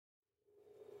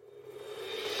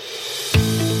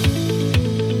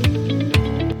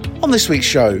On this week's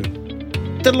show,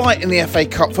 delight in the FA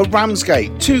Cup for Ramsgate.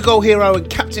 2-goal hero and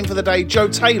captain for the day, Joe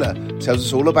Taylor, tells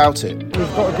us all about it.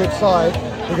 We've got a good side.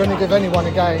 We're going to give anyone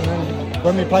a game, and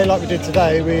when we play like we did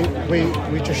today,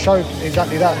 we just showed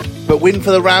exactly that. But win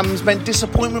for the Rams meant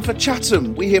disappointment for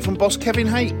Chatham. We hear from boss Kevin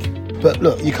Hake. But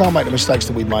look, you can't make the mistakes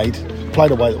that we made, play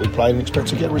the way that we played and expect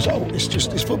to get a result.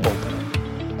 It's football.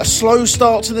 A slow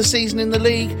start to the season in the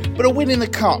league, but a win in the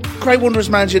Cup. Grey Wanderers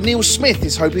manager Neil Smith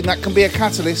is hoping that can be a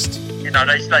catalyst. You know,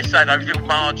 they say those little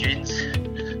margins,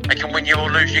 they can win you or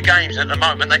lose your games. At the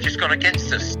moment, they've just gone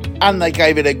against us. And they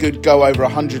gave it a good go over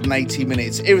 180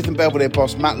 minutes. Erith and Belvedere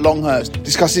boss Matt Longhurst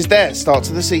discusses their start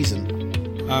to the season.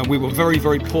 We were very,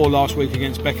 very poor last week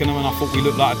against Beckenham, and I thought we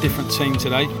looked like a different team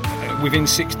today. Within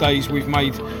 6 days, we've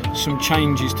made some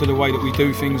changes to the way that we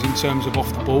do things in terms of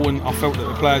off the ball, and I felt that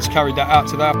the players carried that out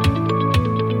today.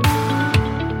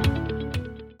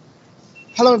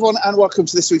 Hello everyone and welcome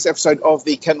to this week's episode of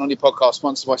the Kent Lonely podcast,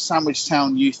 sponsored by Sandwich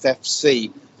Town Youth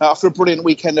FC. After a brilliant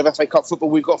weekend of FA Cup football,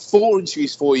 we've got 4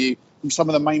 interviews for you from some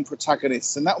of the main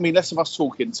protagonists, and that will mean less of us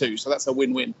talking too, so that's a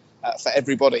win-win for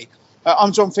everybody.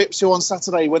 I'm John Phipps, who on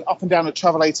Saturday went up and down a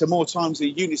travelator more times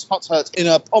than Eunice Huthert in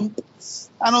her pomp.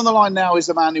 And on the line now is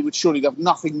a man who would surely love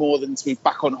nothing more than to be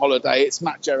back on holiday. It's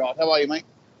Matt Gerrard. How are you, mate?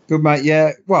 Good, mate,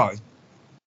 yeah. Well,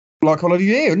 like holiday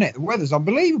here, isn't it? The weather's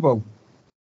unbelievable.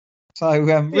 So,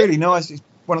 really nice.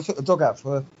 When I took the dog out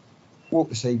for a walk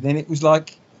this evening, it was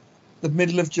like the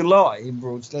middle of July in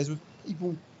Broadstairs with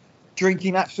people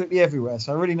drinking absolutely everywhere.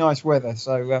 So, really nice weather.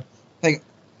 So, I think,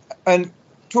 and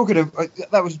talking of,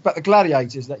 that was about the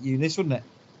Gladiators, that Eunice, wasn't it?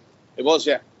 It was,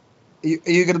 yeah. Are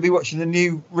you going to be watching the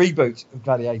new reboot of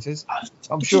Gladiators?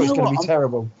 I'm sure it's going to be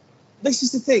terrible. This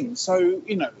is the thing. So,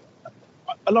 you know,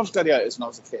 I loved Gladiators when I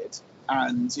was a kid.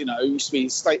 And, you know, it used to be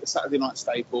Saturday night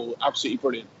staple, absolutely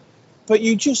brilliant. But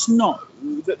you just know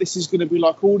that this is going to be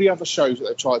like all the other shows that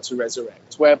they've tried to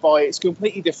resurrect, whereby it's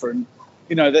completely different.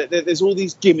 You know, there's all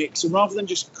these gimmicks, and rather than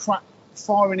just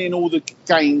firing in all the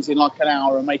games in like an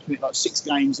hour and making it like 6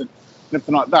 games and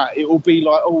everything like that, it will be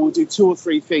like, oh, we'll do 2 or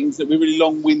 3 things that we're really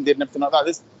long-winded and everything like that.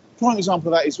 There's a prime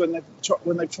example of that is when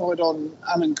they've tried on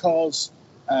Alan Carr's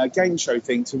game show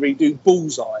thing to redo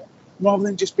Bullseye. Rather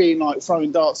than just being like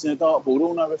throwing darts in a dartboard,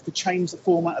 oh no, we have to change the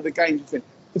format of the game.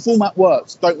 The format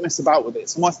works. Don't mess about with it.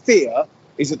 So my fear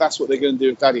is that that's what they're going to do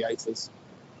with Gladiators.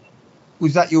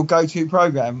 Was that your go-to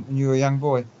programme when you were a young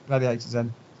boy, Gladiators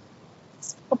then?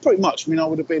 Well, pretty much. I mean, I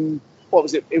would have been, what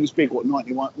was it? It was big,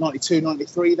 91, 92,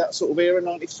 93, that sort of era,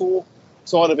 94.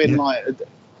 So I'd have been like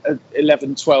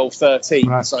 11, 12, 13.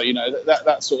 Right. So, you know,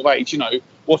 that sort of age, you know,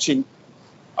 watching,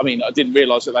 I mean, I didn't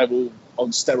realise that they were all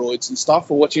on steroids and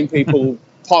stuff, or watching people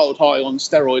piled high on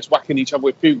steroids, whacking each other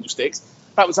with pugil sticks.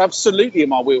 That was absolutely in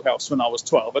my wheelhouse when I was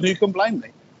 12, and who can blame me?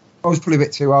 I was probably a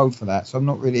bit too old for that, so I'm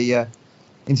not really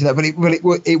into that. But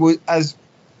it was, as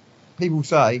people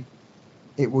say,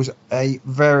 it was a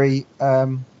very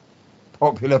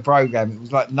popular programme. It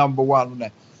was like number one, wasn't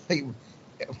it? I think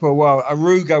for a while,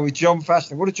 Aruga with John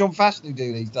Fashanu. What did John Fashanu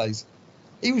do these days?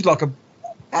 He was like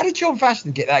how did John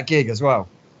Fashanu get that gig as well?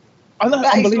 I know,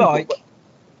 unbelievable.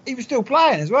 He was still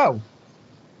playing as well.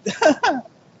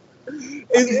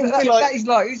 Who's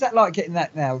that like getting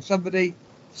that now? Somebody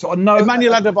sort of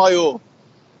Emmanuel Adebayor.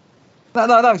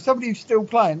 No. Somebody who's still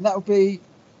playing. That would be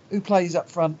who plays up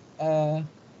front.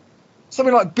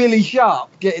 Somebody like Billy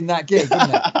Sharp getting that gig,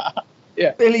 isn't it?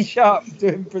 Yeah. Billy Sharp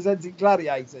presenting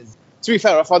Gladiators. To be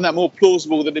fair, I find that more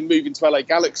plausible than him moving to LA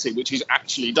Galaxy, which he's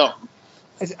actually done.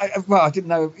 Well, I didn't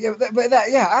know. Yeah,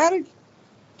 how did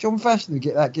John Fashanu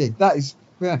get that gig? That is,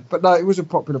 yeah. But no, it was a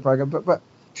popular programme. But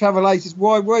Travelators,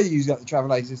 why were you using the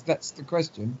Travelators? That's the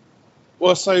question.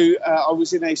 Well, so I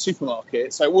was in a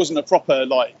supermarket, so it wasn't a proper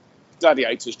like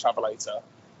Gladiators Travelator,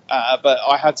 but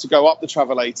I had to go up the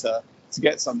Travelator to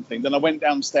get something. Then I went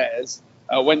downstairs,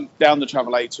 went down the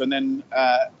Travelator, and then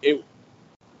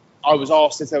I was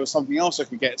asked if there was something else I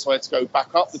could get, so I had to go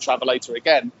back up the Travelator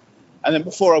again. And then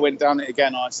before I went down it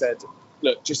again, I said,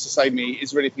 look, just to save me,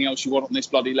 is there anything else you want on this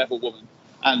bloody level, woman?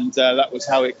 And that was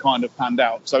how it kind of panned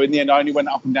out. So in the end, I only went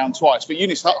up and down twice. But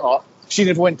Eunice Huthert, she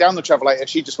never went down the Travelator.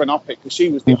 She just went up it because she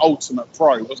was the ultimate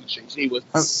pro, wasn't she? She was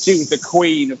the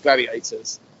queen of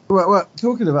Gladiators. Well,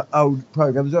 talking about old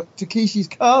programmes, Takeshi's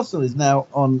Castle is now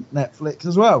on Netflix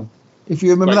as well. If you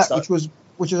remember that,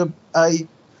 which is a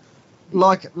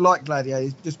like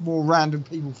Gladiators, just more random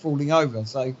people falling over.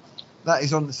 So that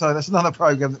is on. So that's another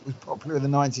programme that was popular in the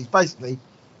 90s. Basically,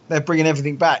 they're bringing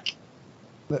everything back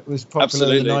that was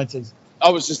popular in the 90s. I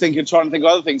was just trying to think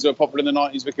of other things that were popular in the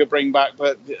 90s we could bring back,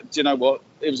 but do you know what?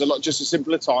 It was just a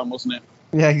simpler time, wasn't it?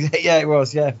 Yeah, it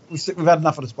was, yeah. We've had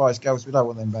enough of the Spice Girls, we don't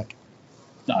want them back.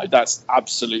 No, that's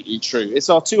absolutely true. It's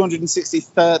our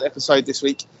 263rd episode this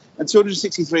week, and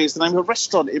 263 is the name of a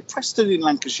restaurant in Preston in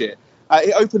Lancashire.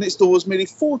 It opened its doors nearly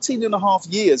 14 and a half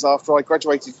years after I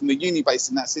graduated from the uni based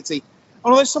in that city.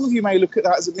 And although some of you may look at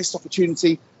that as a missed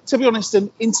opportunity, to be honest,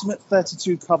 an intimate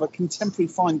 32 cover contemporary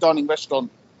fine dining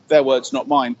restaurant, their words, not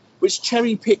mine, which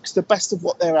cherry picks the best of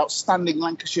what their outstanding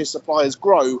Lancashire suppliers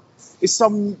grow, is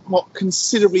somewhat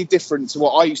considerably different to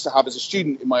what I used to have as a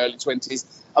student in my early 20s.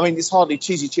 I mean, it's hardly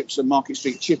cheesy chips and Market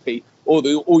Street chippy or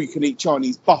the all-you-can-eat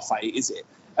Chinese buffet, is it?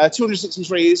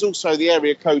 263 is also the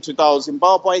area code to Dar,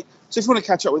 Zimbabwe. So if you want to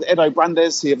catch up with Edo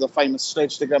Brandes, he of the famous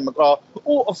Sledge to Glenn McGrath,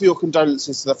 or offer your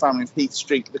condolences to the family of Heath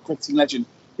Streak, the cricketing legend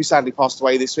who sadly passed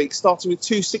away this week, starting with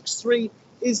 263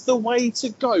 is the way to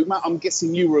go. Matt, I'm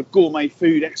guessing you were a gourmet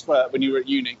food expert when you were at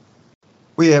uni.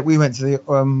 We went to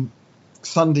the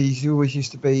Sundays. You always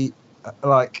used to be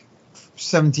like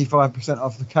 75%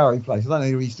 off the curry place. I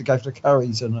don't know. We used to go for the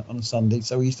curries on a Sunday,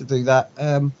 so we used to do that.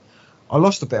 I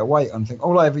lost a bit of weight. I think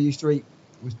all I ever used to eat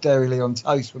was Dairy Lee on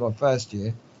toast when I first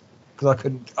year, because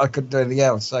I couldn't do anything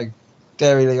else. So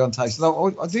Dairy Lee on toast.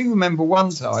 And I do remember one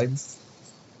time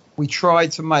we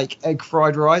tried to make egg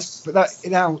fried rice, but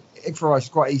egg fried rice is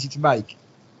quite easy to make.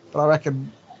 But I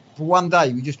reckon for one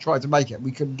day we just tried to make it and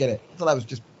we couldn't get it. I thought that was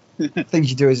just things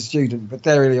you do as a student. But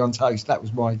Dairy Lee on toast, that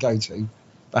was my go-to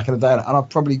back in the day. And I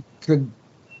probably couldn't.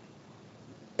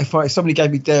 If somebody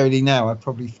gave me Dairy Lee now, I'd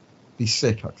probably be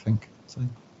sick, I think. So,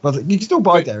 but you can still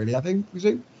buy Dairy Lee, I think.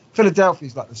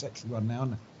 Philadelphia's like the sexy one now,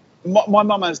 isn't it? My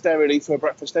mum has Dairy Lee for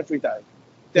breakfast every day.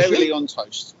 Dairy Lee on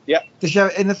toast. Yep. Does she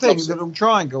have it in the thing, the little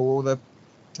triangle or the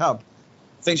tub?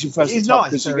 I think she prefers the tub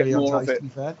because you get more of it. To be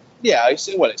fair. Yeah,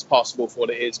 it's passable for what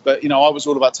it is. But, I was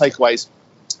all about takeaways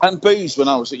and booze when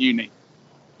I was at uni.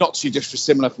 Not too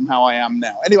dissimilar from how I am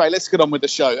now. Anyway, let's get on with the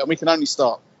show. And we can only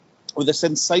start with a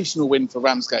sensational win for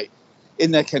Ramsgate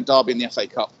in their Kent derby in the FA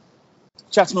Cup.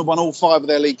 Chatham have won all 5 of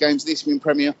their league games this year in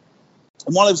Premier.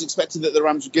 And while I was expecting that the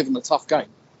Rams would give them a tough game,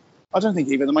 I don't think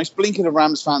even the most blinking of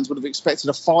Rams fans would have expected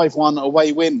a 5-1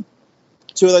 away win.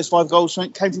 2 of those 5 goals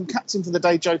came from captain for the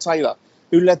day, Joe Taylor,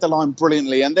 who led the line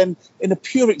brilliantly. And then, in a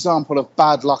pure example of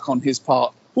bad luck on his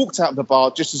part, walked out of the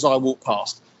bar just as I walked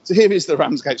past. So here is the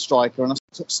Ramsgate striker. And I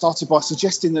started by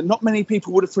suggesting that not many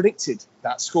people would have predicted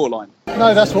that scoreline.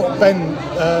 No, that's what Ben,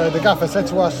 the gaffer, said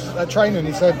to us at training.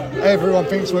 He said, everyone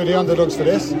thinks we're the underdogs for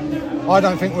this. I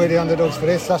don't think we're the underdogs for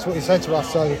this. That's what he said to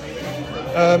us. So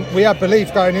we had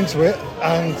belief going into it.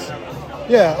 And,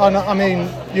 yeah, I mean,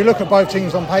 you look at both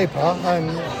teams on paper and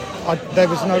there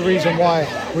was no reason why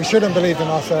we shouldn't believe in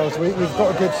ourselves. We've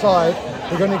got a good side.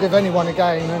 We're going to give anyone a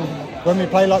game. And when we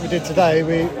play like we did today,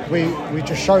 we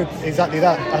just showed exactly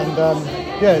that. And,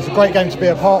 yeah, it's a great game to be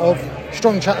a part of.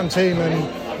 Strong Chatham team,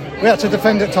 and we had to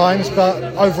defend at times, but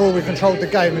overall we controlled the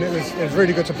game, and it was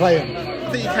really good to play in.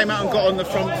 I think you came out and got on the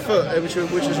front foot, which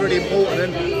was really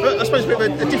important. And I suppose a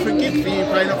bit of a different gig for you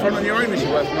playing up front on your own as you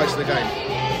were for most of the game.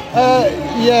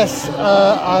 Yes,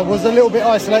 I was a little bit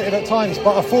isolated at times,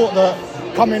 but I thought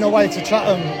that coming away to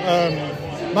Chatham,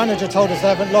 manager told us they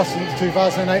haven't lost since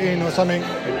 2018 or something.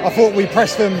 I thought we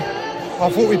pressed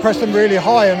them really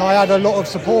high, and I had a lot of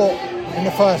support in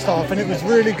the first half, and it was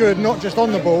really good, not just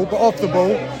on the ball but off the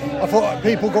ball. I thought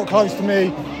people got close to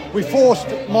me.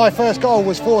 My first goal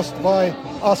was forced by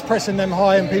us pressing them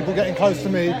high and people getting close to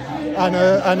me, and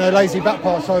a lazy back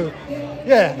pass. So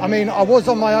yeah, I mean, I was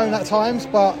on my own at times,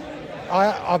 but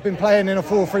I've been playing in a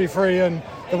 4-3-3, and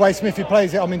the way Smithy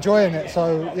plays it, I'm enjoying it.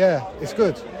 So yeah, it's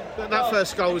good. That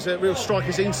first goal was a real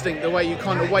striker's instinct, the way you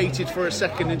kind of waited for a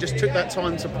second and just took that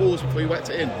time to pause before you whacked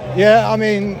it in. Yeah, I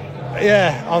mean,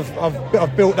 yeah,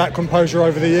 I've built that composure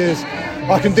over the years.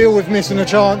 I can deal with missing a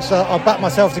chance. I back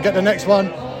myself to get the next one.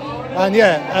 And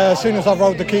yeah, as soon as I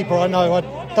rolled the keeper, I know I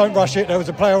don't rush it. There was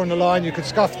a player on the line. You could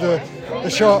scuff the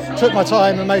shot. Took my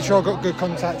time and made sure I got good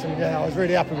contact. And yeah, I was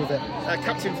really happy with it.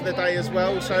 Captain for the day as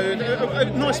well. So a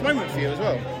nice moment for you as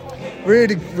well.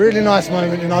 Really, really nice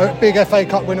moment. Big FA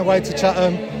Cup win away to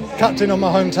Chatham. Captain on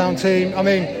my hometown team. I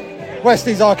mean,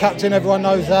 Wesley's our captain. Everyone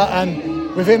knows that.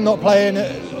 And with him not playing,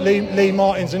 Lee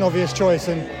Martin's an obvious choice.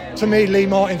 And to me, Lee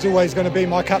Martin's always going to be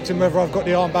my captain, whether I've got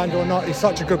the armband or not. He's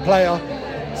such a good player.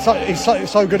 He's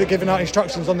so good at giving out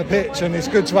instructions on the pitch, and it's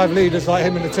good to have leaders like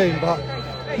him in the team. But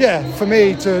yeah, for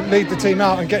me to lead the team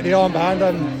out and get the armband,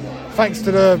 and thanks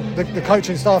to the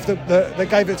coaching staff that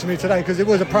gave it to me today, because it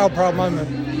was a proud moment.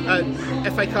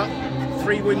 FA Cup,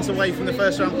 3 wins away from the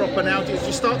first round proper now. Did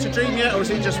you start to dream yet, or is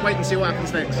it just wait and see what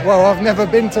happens next? Well, I've never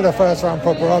been to the first round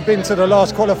proper. I've been to the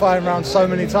last qualifying round so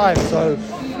many times, so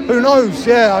who knows?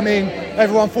 Yeah, I mean,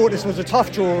 everyone thought this was a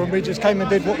tough draw and we just came and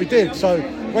did what we did. So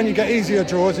when you get easier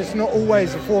draws, it's not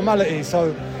always a formality.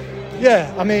 So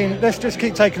yeah, I mean, let's just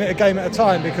keep taking it a game at a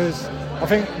time, because I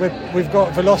think we've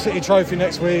got Velocity Trophy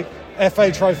next week,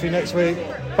 FA Trophy next week,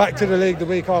 back to the league the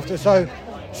week after. So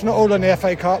it's not all in the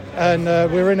FA Cup, and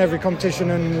we're in every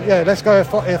competition, and yeah, let's go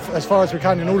as far as we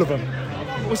can in all of them.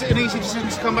 Was it an easy decision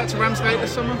to come back to Ramsgate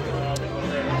this summer?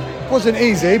 It wasn't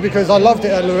easy, because I loved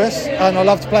it at Lewes and I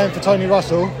loved playing for Tony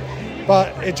Russell, but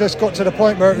it just got to the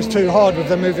point where it was too hard with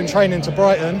them moving training to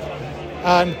Brighton.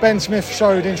 And Ben Smith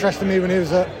showed interest in me when he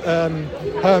was at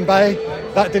Herne Bay.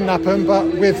 That didn't happen, but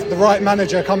with the right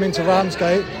manager coming to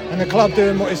Ramsgate and the club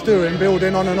doing what it's doing,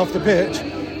 building on and off the pitch,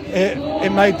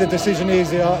 it made the decision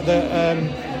easier.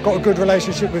 Got a good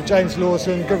relationship with James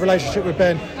Lawson, good relationship with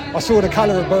Ben. I saw the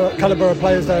calibre of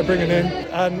players they were bringing in,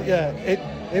 and yeah,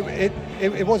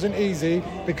 it wasn't easy,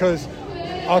 because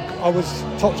I was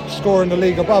top scorer in the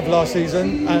league above last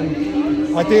season,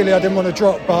 and ideally I didn't want to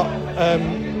drop, but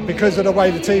because of the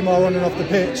way the team are on and off the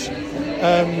pitch,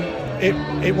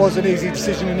 it was an easy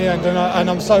decision in the end, and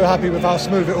I'm so happy with how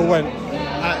smooth it all went.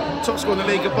 Top scorer in the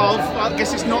league above. I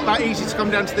guess it's not that easy to come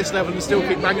down to this level and still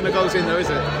keep banging the goals in, though, is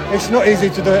it? It's not easy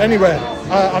to do it anywhere.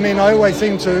 I mean, I always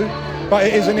seem to, but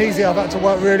it isn't easy. I've had to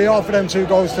work really hard for them 2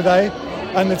 goals today,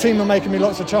 and the team are making me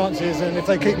lots of chances, and if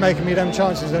they keep making me them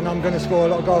chances, then I'm going to score a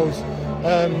lot of goals.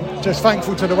 Just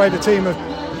thankful to the way the team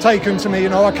have taken to me. You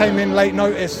know, I came in late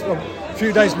notice a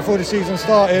few days before the season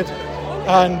started,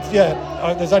 and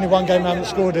yeah, there's only one game I haven't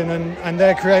scored in, and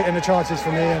they're creating the chances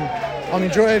for me, and I'm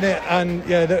enjoying it, and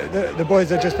yeah, the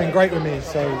boys have just been great with me,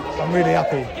 so I'm really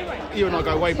happy. You and I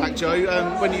go way back, Joe.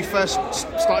 When you first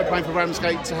started playing for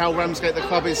Ramsgate to how Ramsgate the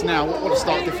club is now, what a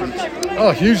stark difference?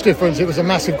 Oh, huge difference. It was a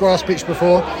massive grass pitch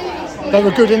before. They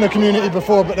were good in the community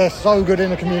before, but they're so good in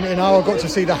the community now. I got to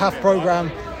see the HAF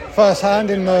programme firsthand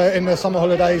in the summer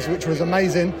holidays, which was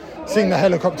amazing. Seeing the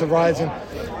helicopter rides, and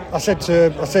I said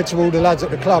to all the lads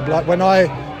at the club, like, when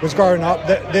I was growing up,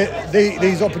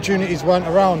 these opportunities weren't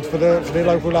around for the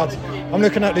local lads. I'm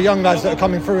looking at the young lads that are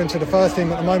coming through into the first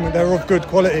team at the moment. They're of good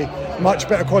quality, much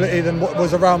better quality than what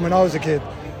was around when I was a kid.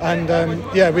 And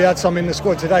yeah, we had some in the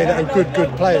squad today that are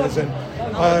good players. And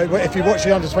if you watch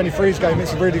the under-23s game,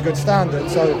 it's a really good standard.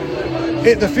 So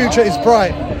the future is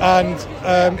bright, and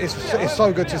it's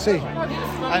so good to see.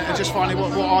 And just finally,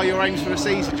 what are your aims for the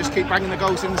season? Just keep banging the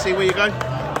goals in and see where you go?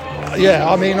 Yeah,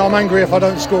 I mean, I'm angry if I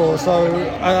don't score, so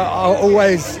I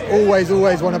always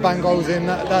want to bang goals in.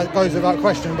 That goes without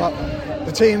question. But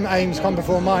the team aims come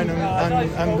before mine,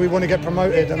 and we want to get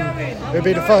promoted. And it'll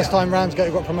be the first time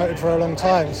Ramsgate got promoted for a long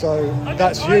time, so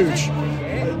that's huge.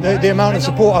 The amount of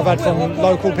support I've had from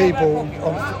local people,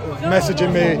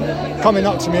 messaging me, coming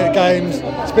up to me at games,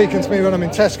 speaking to me when I'm in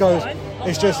Tesco's,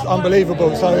 it's just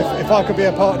unbelievable. So if I could be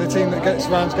a part of the team that gets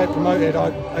Ramsgate promoted,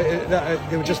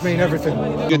 it would just mean everything.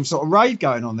 Good sort of raid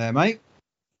going on there, mate.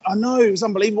 I know, it was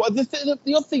unbelievable.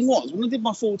 The odd thing was, when I did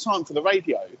my full time for the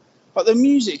radio, but the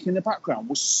music in the background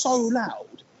was so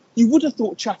loud, you would have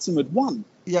thought Chatham had won.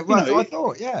 Yeah, right. I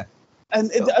thought, yeah.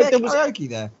 And there was karaoke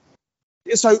there.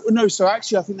 So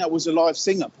actually, I think that was a live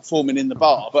singer performing in the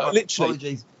bar. But literally,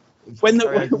 apologies. when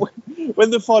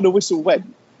the final whistle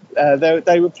went,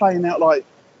 they were playing out like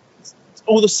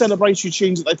all the celebratory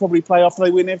tunes that they probably play after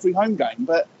they win every home game,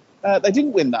 but they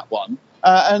didn't win that one.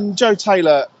 And Joe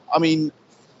Taylor, I mean,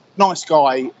 nice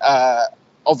guy,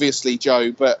 obviously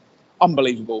Joe, but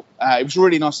unbelievable. It was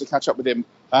really nice to catch up with him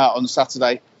on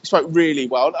Saturday. He spoke really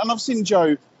well, and I've seen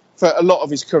Joe for a lot of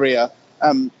his career.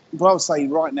 But I would say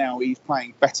right now he's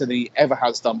playing better than he ever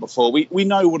has done before. We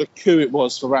know what a coup it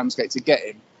was for Ramsgate to get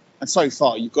him, and so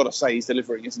far you've got to say he's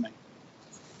delivering, isn't he?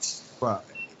 Well,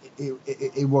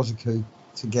 it was a coup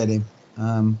to get him.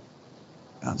 I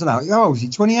don't know. How old was he?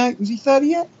 28? Was he 30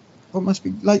 yet? Or must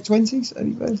be late 20s,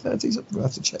 early 30s. We'll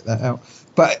have to check that out.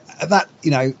 But that,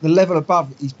 the level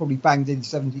above, he's probably banged in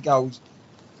 70 goals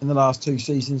in the last 2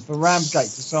 seasons. For Ramsgate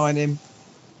to sign him,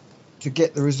 to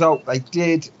get the result they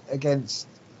did against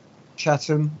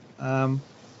Chatham,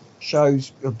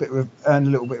 shows earned a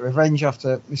little bit of revenge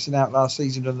after missing out last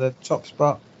season on the top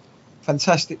spot.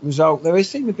 Fantastic result. There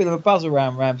seemed a bit of a buzz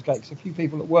around Ramsgate because a few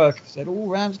people at work have said, "Oh,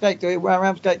 Ramsgate do it. Well,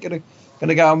 Ramsgate going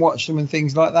to go and watch them and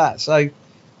things like that." So,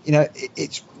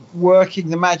 it's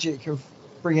working the magic of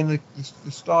bringing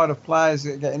the style of players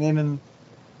that are getting in, and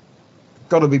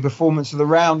got to be performance of the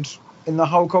round in the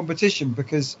whole competition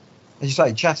because, as you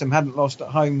say, Chatham hadn't lost at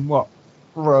home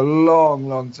for a long,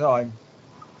 long time,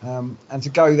 and to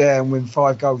go there and win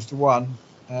 5-1.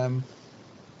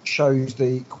 Shows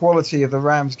the quality of the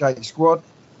Ramsgate squad.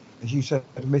 As you said,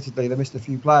 admittedly, they missed a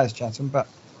few players, Chatham, but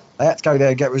they had to go there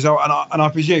and get a result. And I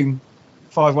presume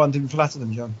 5-1 didn't flatter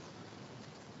them, John?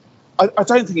 I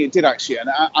don't think it did, actually. And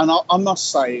I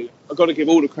must say, I've got to give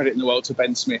all the credit in the world to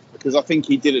Ben Smith, because I think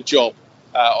he did a job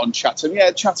on Chatham.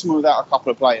 Yeah, Chatham without a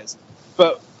couple of players.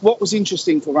 But what was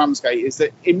interesting for Ramsgate is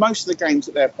that in most of the games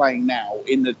that they're playing now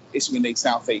in the Isthmian League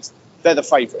South East, they're the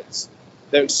favourites.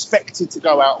 They're expected to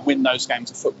go out and win those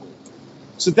games of football.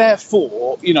 So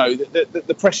therefore,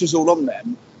 the pressure's all on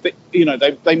them. But,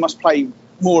 they must play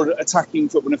more attacking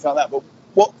football and stuff like that. But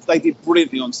what they did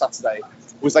brilliantly on Saturday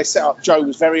was they set up. Joe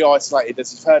was very isolated,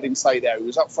 as you've heard him say there. He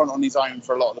was up front on his own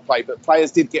for a lot of the play, but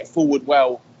players did get forward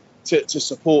well to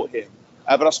support him.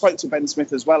 But I spoke to Ben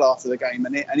Smith as well after the game,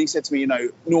 and he said to me,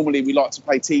 normally we like to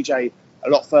play TJ a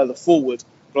lot further forward,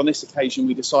 but on this occasion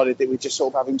we decided that we'd just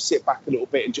sort of have him sit back a little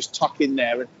bit and just tuck in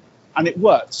there, and it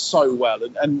worked so well.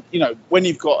 And when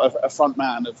you've got a front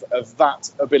man of that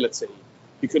ability,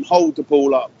 you can hold the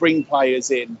ball up, bring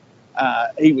players in.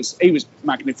 He was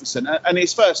magnificent, and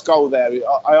his first goal there,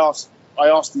 I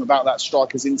asked him about that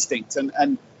striker's instinct,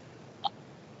 and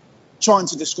trying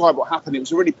to describe what happened. It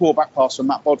was a really poor back pass from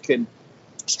Matt Bodkin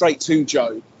straight to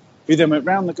Joe, who then went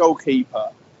round the goalkeeper,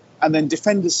 and then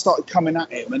defenders started coming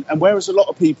at him, and whereas a lot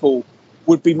of people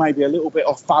would be maybe a little bit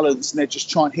off balance and they'd just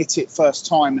try and hit it first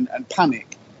time and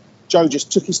panic, Joe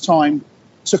just took his time,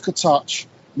 took a touch,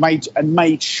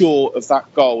 made sure of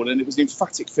that goal, and it was an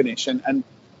emphatic finish and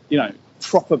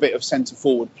proper bit of centre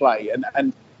forward play,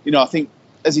 and I think,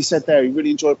 as he said there, he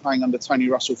really enjoyed playing under Tony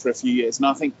Russell for a few years, and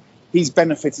I think he's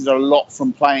benefited a lot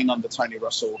from playing under Tony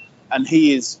Russell, and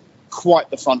he is quite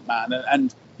the front man,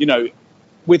 and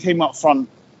with him up front,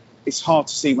 it's hard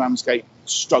to see Ramsgate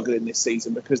struggling this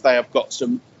season, because they have got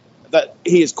that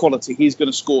he is quality. He's going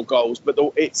to score goals, but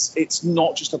it's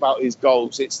not just about his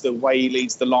goals. It's the way he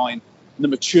leads the line, and the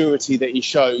maturity that he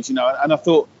shows. And I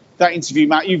thought that interview,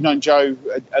 Matt, you've known Joe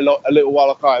a little while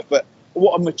like I have, but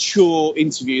what a mature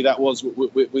interview that was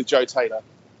with Joe Taylor.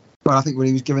 Well, I think when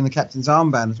he was given the captain's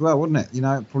armband as well, wasn't it?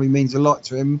 It probably means a lot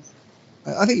to him.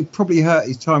 I think it probably hurt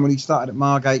his time when he started at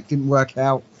Margate. Didn't work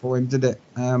out for him, did it?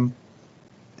 And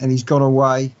he's gone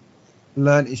away,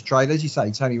 learnt his trade. As you say,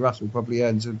 Tony Russell probably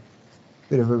earns a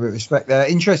bit of respect there.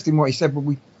 Interesting what he said, but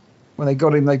when they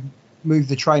got him, they moved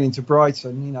the training to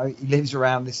Brighton. He lives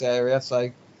around this area,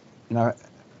 so,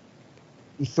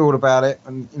 he thought about it.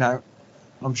 And,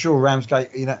 I'm sure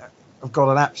Ramsgate, have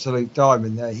got an absolute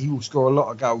diamond there. He will score a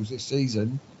lot of goals this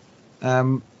season.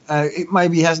 It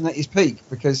maybe hasn't at his peak,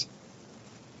 because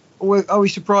I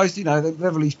was surprised, the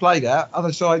level he's played at.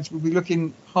 Other sides would be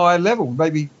looking higher level.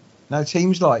 Maybe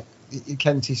teams like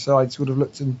Kentish sides would have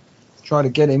looked and tried to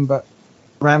get him, but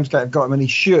Ramsgate have got him, and he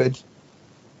should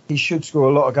score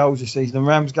a lot of goals this season. And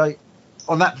Ramsgate,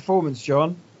 on that performance,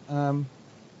 John,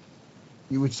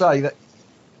 you would say that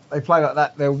they play like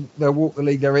that, they'll walk the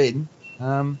league they're in.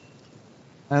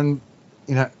 And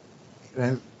the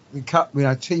cup,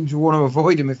 teams will want to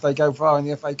avoid them if they go far in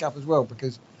the FA Cup as well,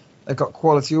 because they've got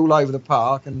quality all over the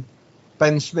park. And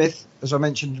Ben Smith, as I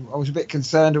mentioned, I was a bit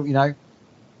concerned,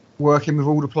 working with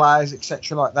all the players,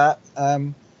 etc., like that.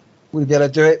 Would he be able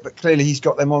to do it? But clearly he's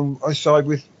got them on his side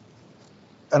with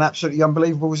an absolutely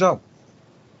unbelievable result.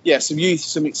 Yeah, some youth,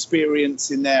 some experience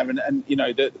in there, and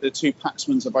the two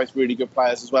Paxmans are both really good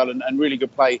players as well, and really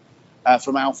good play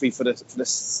from Alfie for the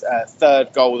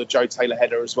third goal, the Joe Taylor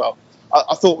header as well.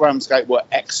 I thought Ramsgate were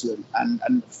excellent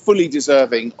and fully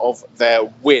deserving of their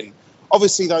win.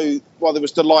 Obviously, though, while there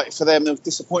was delight for them, there was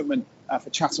disappointment for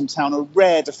Chatham Town, a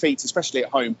rare defeat, especially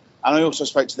at home. And I also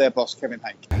spoke to their boss, Kevin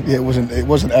Hake. Yeah, it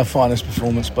wasn't our finest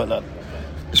performance, but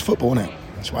it's football, isn't it?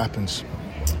 That's what happens.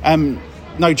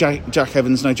 No Jack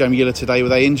Evans, no Jamie Giller today. Were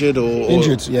they injured or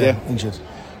injured? Yeah, injured.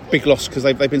 Big loss, because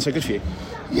they've been so good for you.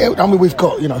 Yeah, I mean, we've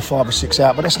got 5 or 6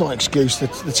 out, but that's not an excuse. The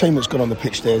team that's got on the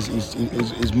pitch there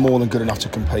is more than good enough to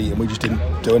compete, and we just didn't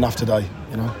do enough today.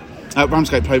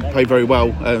 Ramsgate played very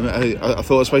well. I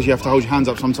suppose you have to hold your hands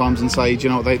up sometimes and say, do you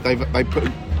know what, they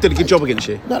did a good job against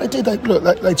you. No, they did.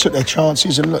 They took their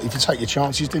chances, and look, if you take your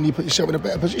chances, then you put yourself in a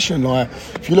better position.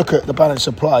 If you look at the balance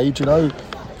of play,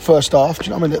 first half,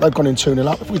 they've gone in 2-0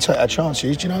 up. If we take our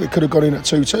chances, it could have gone in at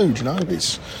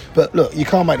 2-2. But look, you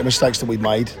can't make the mistakes that we've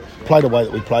made, play the way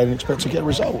that we played, and expect to get a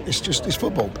result. It's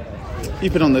football.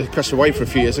 You've been on the Crest away for a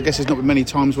few years. I guess there's not been many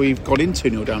times where you've got in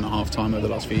 2-0 down at half time over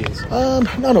the last few years. No,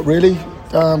 not really.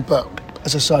 But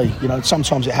as I say,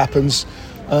 sometimes it happens,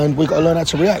 and we've got to learn how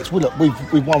to react.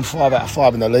 We've won 5 out of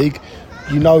 5 in the league.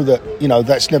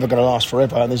 That's never going to last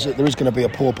forever, and there is going to be a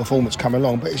poor performance coming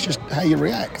along. But it's just how you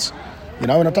react. you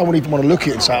know. And I don't even want to look at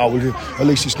it and say, oh, well, at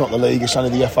least it's not the league, it's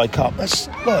only the FA Cup.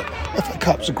 FA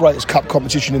Cup's the greatest cup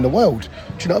competition in the world.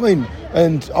 Do you know what I mean?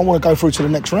 And I want to go through to the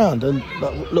next round. And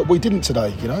look, we didn't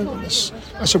today, you know.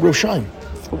 That's a real shame.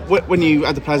 When you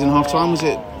had the players in half-time, was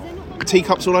it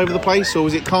teacups all over the place, or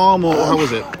was it calm, or how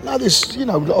was it? No,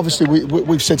 obviously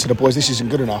we've said to the boys, this isn't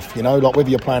good enough, you know, like whether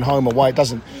you're playing home or away, it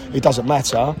doesn't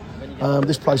matter.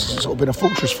 This place has sort of been a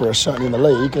fortress for us, certainly in the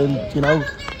league, and you know,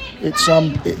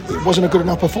 it wasn't a good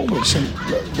enough performance, and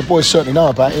the boys certainly know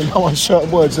about it in no uncertain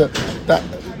words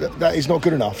that is not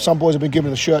good enough. Some boys have been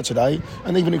given the shirt today,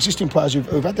 and even existing players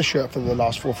who've had the shirt for the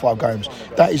last 4 or 5 games,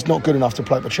 that is not good enough to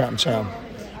play for Chatham Town.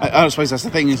 I suppose that's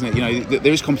the thing, isn't it? You know,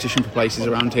 there is competition for places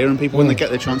around here, and people, when they get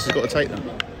their chances, have got to take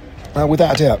them.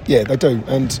 Without a doubt, yeah, they do.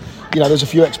 And you know, there's a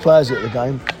few ex-players at the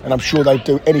game, and I'm sure they'd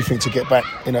do anything to get back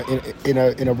in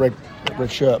a red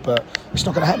shirt. But it's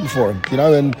not going to happen for them, you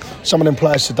know. And some of them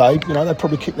players today, you know, they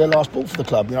probably kicked their last ball for the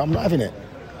club. You know, I'm not having it.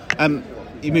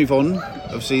 You move on.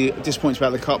 Obviously, disappointed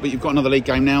about the cup, but you've got another league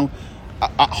game now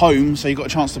at home, so you've got a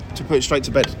chance to put it straight to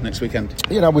bed next weekend.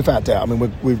 You know, without doubt. I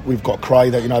mean, we've got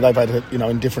Cray that, you know, they've had a, you know,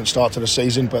 indifferent start to the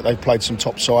season, but they've played some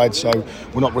top sides, so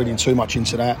we're not reading too much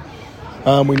into that.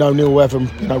 We know Neil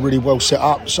Wetham, you know, really well set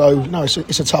up, so no, it's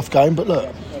a tough game. But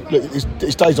look,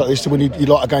 it's days like this when you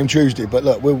like a game Tuesday. But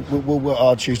look, we'll work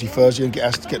hard Tuesday, Thursday, and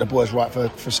get the boys right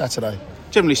for Saturday.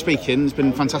 Generally speaking, it's been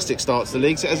a fantastic start to the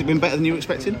league. Has it been better than you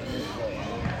expected?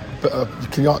 But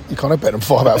you can't have better than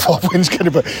 5 out of 5 wins, can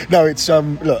you? But no, it's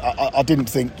look, I didn't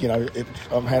think, you know,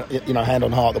 hand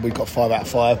on heart that we got 5 out of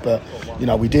 5, but you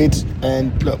know we did,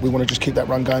 and look, we want to just keep that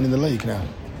run going in the league now.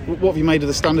 What have you made of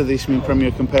the standard of the Eastern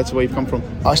Premier compared to where you've come from?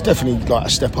 It's definitely like a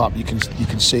step up. You can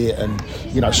see it, and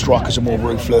you know, strikers are more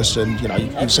ruthless, and you know, you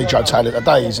can see Joe Taylor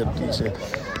today. He's an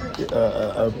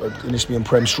Eastern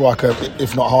Prem striker,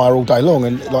 if not higher, all day long,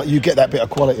 and like you get that bit of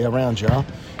quality around you.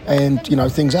 And you know,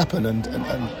 things happen, and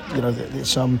you know,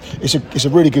 it's a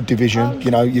really good division.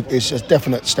 You know, it's a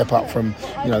definite step up from,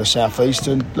 you know, the South East,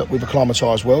 and look, we've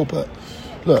acclimatised well. But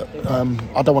look,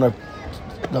 I don't want to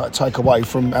take away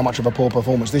from how much of a poor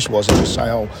performance this was and just say,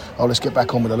 oh, let's get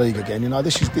back on with the league again. You know,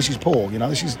 this is poor. You know,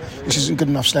 this isn't good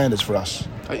enough standards for us.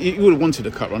 You would have wanted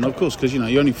a cut run, of course, because you know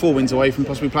you're only 4 wins away from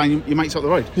possibly playing your mates up the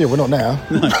road. Yeah, we're not now.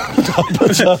 No.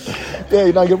 But yeah,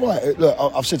 you know, you're right. Look,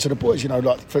 I've said to the boys, you know,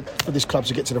 like for this club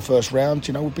to get to the first round,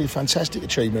 you know, would be a fantastic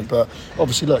achievement. But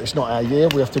obviously, look, it's not our year.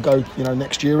 We have to go, you know,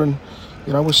 next year, and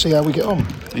you know, we'll see how we get on.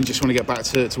 And you just want to get back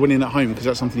to winning at home, because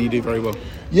that's something you do very well.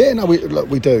 Yeah, no, we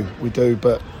do,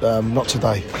 but not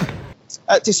today.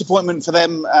 Disappointment for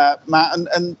them, Matt,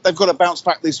 and they've got to bounce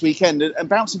back this weekend. And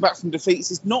bouncing back from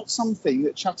defeats is not something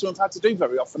that Chatham have had to do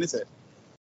very often, is it?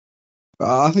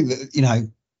 I think that, you know,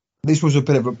 this was a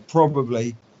bit of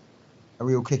probably a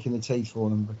real kick in the teeth for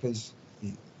them, because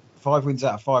 5 wins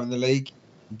out of 5 in the league,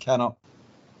 you cannot,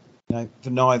 you know,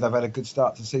 deny they've had a good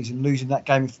start to the season. Losing that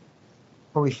game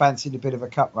probably fancied a bit of a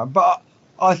cup run, but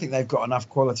I think they've got enough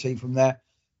quality from there.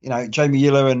 You know, Jamie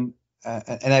Yiller and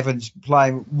Evans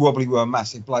playing Robley were a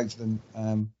massive blow to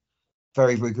them.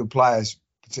 Very, very good players,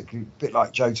 particularly a bit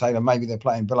like Joe Taylor. Maybe they're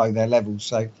playing below their level,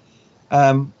 so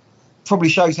probably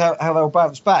shows how they'll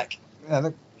bounce back. You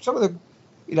know, some of the,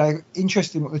 you know,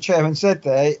 interesting what the chairman said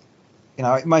there. You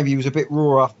know, maybe he was a bit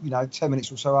raw after, 10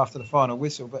 minutes or so after the final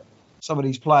whistle, but some of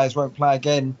these players won't play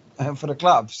again for the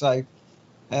club. So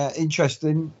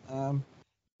interesting.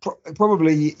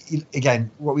 Probably, again,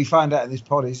 what we found out in this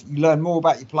pod is you learn more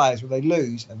about your players when they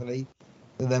lose heavily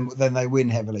than they win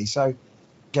heavily. So,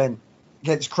 again,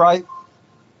 against Cray,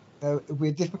 it'll be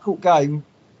a difficult game,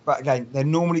 but again, they're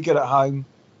normally good at home.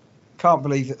 Can't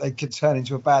believe that they could turn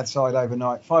into a bad side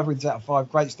overnight. 5 wins out of 5,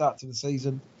 great start to the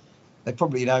season. They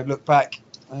probably, look back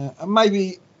and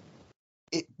maybe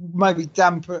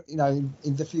damper, in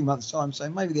a few months' time, so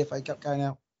maybe the FA Cup going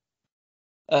out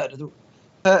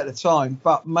at the time,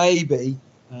 but maybe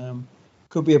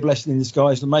could be a blessing in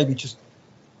disguise, and maybe just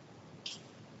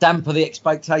damper the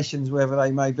expectations wherever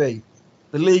they may be.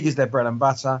 The league is their bread and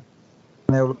butter,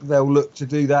 and they'll look to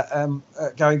do that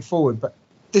going forward. But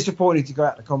disappointed to go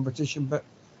out of the competition, but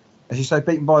as you say,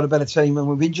 beaten by the better team, and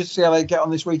we'll be interested to see how they get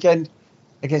on this weekend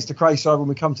against the Cray side when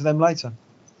we come to them later.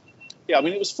 Yeah, I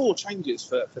mean, it was 4 changes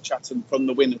for Chatham from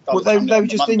the win. Well, they were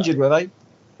just injured, were they?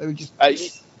 They were just.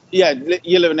 Yeah,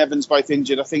 Yiller and Evans both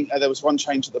injured. I think there was one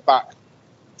change at the back.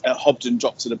 Hobden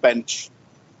dropped to the bench,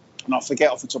 and I forget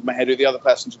off the top of my head who the other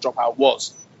person to drop out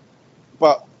was.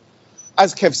 But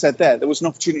as Kev said there was an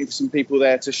opportunity for some people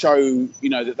there to show,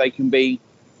 that they can be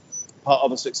part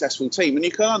of a successful team, and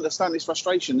you can understand his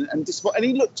frustration and disappointment.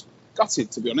 And he looked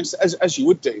gutted, to be honest, as you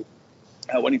would do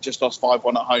when he just lost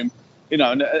 5-1 at home. You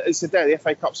know, and as I said there, the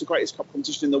FA Cup's the greatest cup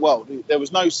competition in the world. There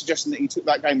was no suggestion that he took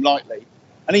that game lightly,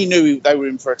 and he knew they were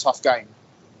in for a tough game.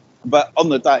 But on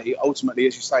the day, ultimately,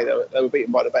 as you say, they were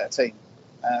beaten by the better team.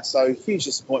 So huge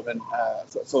disappointment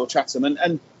for Chatham.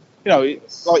 And you know,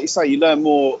 like you say, you learn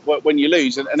more when you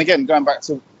lose. And again, going back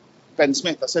to Ben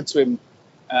Smith, I said to him,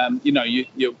 you know,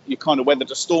 you kind of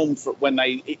weathered a storm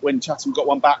when Chatham got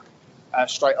one back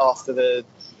straight after the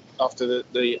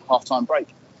half-time break.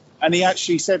 And he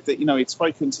actually said that, you know, he'd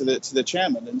spoken to the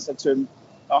chairman and said to him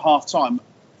at half-time,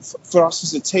 for us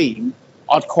as a team,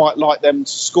 I'd quite like them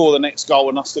to score the next goal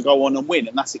and us to go on and win.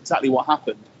 And that's exactly what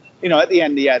happened. You know, at the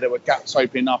end, there were gaps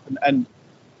opening up and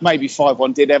maybe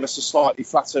 5-1 did ever so slightly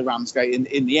flatter Ramsgate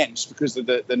in the end, just because of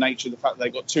the nature of the fact that they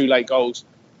got 2 late goals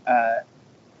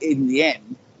in the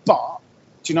end. But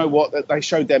do you know what? They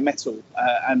showed their mettle.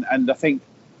 And I think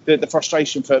the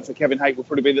frustration for Kevin Haigh will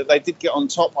probably be that they did get on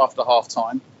top after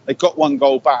half-time. They got 1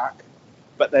 goal back,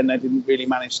 but then they didn't really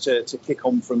manage to kick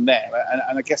on from there.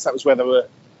 And I guess that was where they were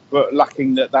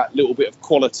lacking that little bit of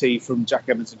quality from Jack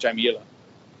Evans and Jamie Yuller.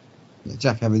 Yeah,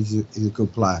 Jack Evans is a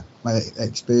good player,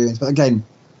 experience. But again,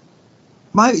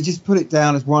 maybe just put it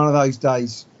down as one of those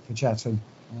days for Chatham.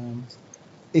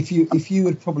 If you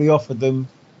had probably offered them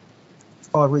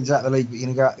 5 wins out of the league, but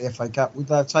you're going to go out the FA Cup, would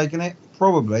they have taken it?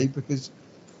 Probably, because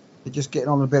they're just getting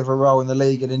on a bit of a roll in the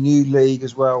league, and a new league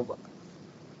as well. But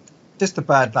just a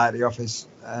bad day at the office.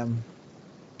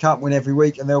 Can't win every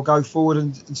week, and they'll go forward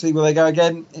and see where they go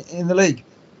again in the league.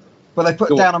 But they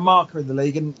put down a marker in the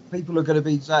league, and people are going to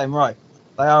be saying, right,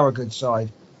 they are a good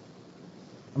side.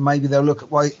 And maybe they'll look at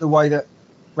the way that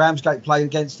Ramsgate played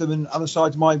against them, and other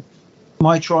sides might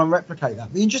try and replicate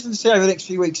that. Be interesting to see over the next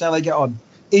few weeks how they get on.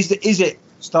 Is it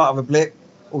start of a blip,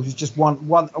 or is it just a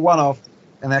one-off,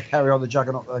 and they'll carry on the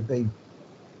juggernaut that they've been?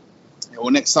 Yeah,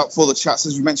 well, next up for the chats,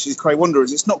 as we mentioned, is Cray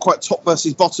Wanderers. It's not quite top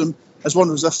versus bottom, as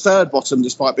Wanderers are third bottom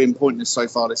despite being pointless so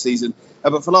far this season.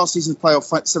 But for last season's playoff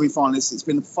semi-finalists, it's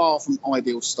been a far from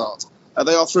ideal start.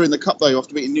 They are through in the cup, though,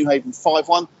 after beating New Haven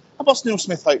 5-1. And boss Neil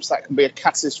Smith hopes that can be a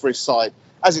catalyst for his side,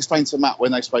 as explained to Matt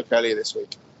when they spoke earlier this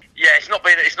week. Yeah, it's not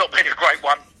been a great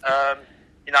one,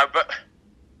 you know, but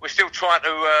we're still trying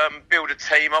to build a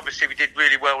team. Obviously, we did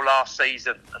really well last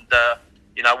season, and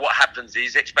you know what happens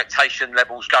is expectation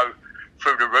levels go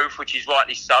through the roof, which is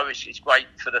rightly so. It's great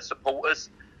for the supporters.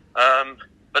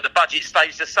 But the budget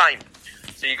stays the same.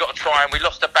 So you've got to try, and we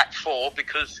lost a back 4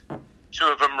 because 2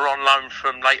 of them were on loan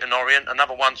from Leyton Orient.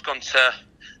 Another one's gone to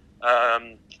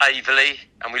Averley,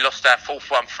 and we lost our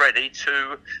 4th one, Freddie,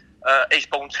 to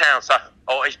Eastbourne Town,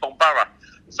 or Eastbourne Borough.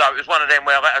 So it was one of them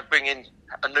where I've had to bring in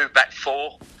a new back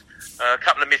 4, a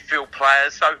couple of midfield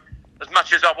players. So as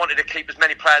much as I wanted to keep as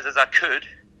many players as I could,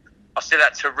 I still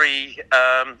had to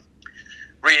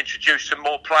reintroduce some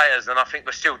more players, and I think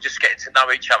we're still just getting to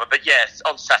know each other. But yes,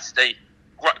 on Saturday,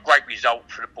 great result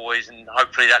for the boys, and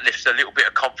hopefully that lifts a little bit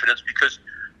of confidence, because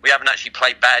we haven't actually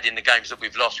played bad in the games that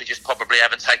we've lost. We just probably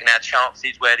haven't taken our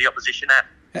chances where the opposition have.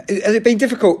 Has it been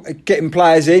difficult getting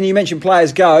players in? You mentioned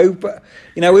players go, but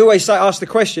you know we always ask the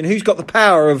question: who's got the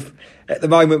power of at the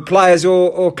moment, players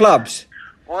or clubs?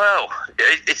 Well,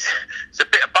 it's a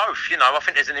bit of both. You know, I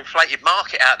think there's an inflated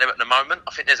market out there at the moment.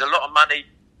 I think there's a lot of money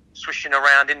swishing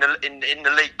around in the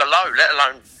league below, let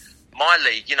alone my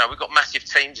league. You know, we've got massive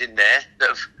teams in there that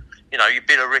have, you know, your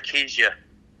Billericay's, your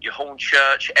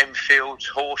Hornchurch, Enfields,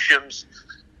 Horshams,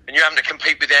 and you're having to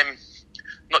compete with them,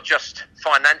 not just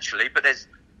financially, but there's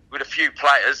with a few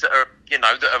players that are, you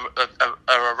know, that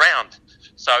are around.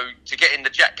 So to get in the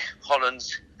Jack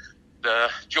Hollands, the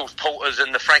Jules Porters,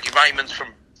 and the Frankie Raymonds from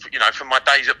my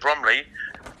days at Bromley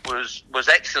was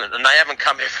excellent. And they haven't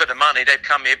come here for the money; they've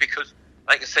come here because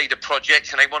they can see the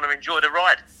project and they want to enjoy the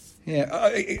ride. Yeah,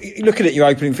 looking at your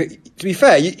opening, to be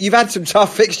fair, you've had some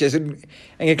tough fixtures, and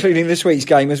including this week's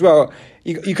game as well.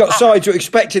 You've got sides who are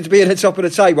expected to be at the top of the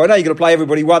table. I know you're going to play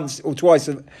everybody once or twice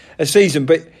a season,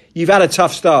 but you've had a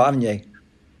tough start, haven't you?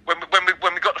 When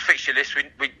we got the fixture list, we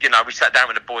sat down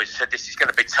with the boys and said this is going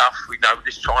to be tough. We know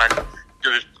this, try and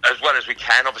do as well as we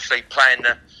can. Obviously, playing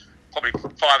probably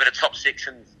 5 of the top 6,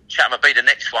 and Chatham will be the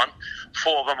next one.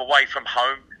 4 of them away from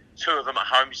home, 2 of them at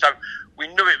home. So we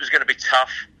knew it was going to be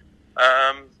tough.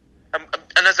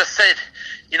 And as I said,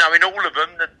 you know, in all of them,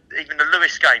 even the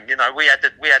Lewis game, you know, we had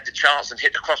the chance and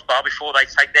hit the crossbar before they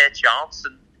take their chance.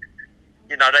 And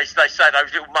you know, they say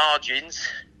those little margins,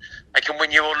 they can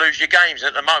win you or lose your games.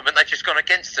 At the moment, they've just gone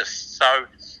against us. So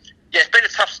yeah, it's been a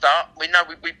tough start. We know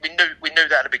we knew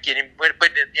that at the beginning. We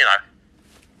you know,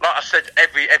 like I said,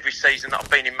 every season that I've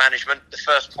been in management, the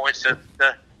first points are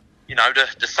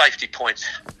the safety points.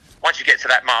 Once you get to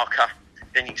that marker,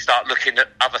 then you can start looking at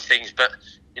other things. But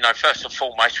first and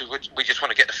foremost, we just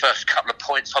want to get the first couple of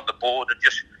points on the board and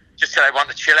just so they want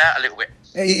to chill out a little bit.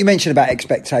 You mentioned about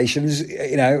expectations,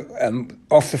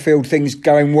 off the field things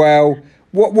going well.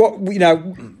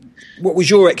 What was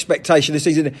your expectation this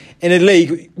season in a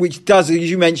league which does, as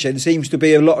you mentioned, seems to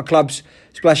be a lot of clubs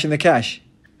splashing the cash?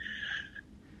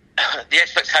 The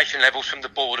expectation levels from the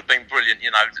board have been brilliant.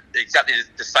 Exactly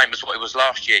the same as what it was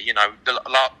last year. The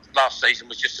last season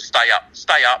was just to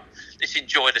stay up. Let's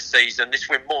enjoy the season. Let's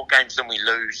win more games than we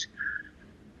lose.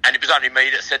 And it was only me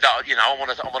that said, I want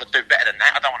to do better than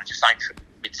that. I don't want to just aim for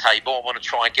mid-table. I want to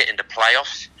try and get into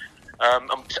playoffs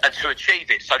and to achieve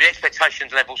it. So the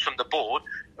expectations levels from the board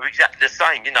are exactly the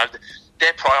same.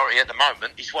 Their priority at the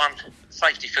moment is one,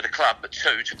 safety for the club, but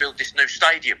two, to build this new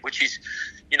stadium, which is,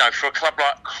 for a club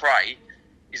like Cray,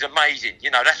 is amazing.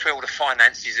 That's where all the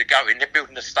finances are going. They're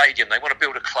building a stadium. They want to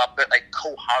build a club that they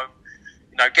call home,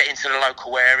 get into the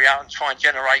local area and try and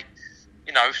generate,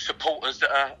 supporters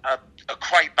that are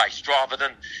Cray-based rather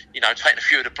than, taking a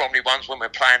few of the Bromley ones when we're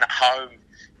playing at home.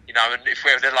 And if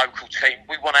we're the local team,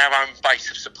 we want our own base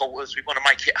of supporters. We want to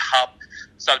make it a hub.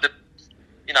 So the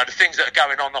things that are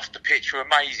going on off the pitch are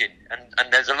amazing,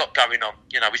 and there's a lot going on.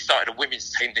 We started a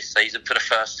women's team this season for the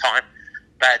first time.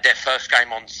 They had their first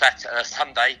game on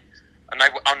Sunday, and they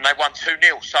won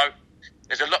 2-0. So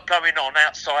there's a lot going on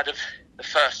outside of the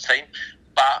first team,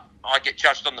 but I get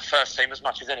judged on the first team as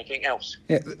much as anything else.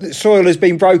 Yeah, the soil has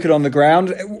been broken on the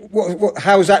ground.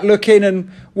 How's that looking, and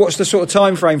what's the sort of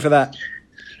time frame for that?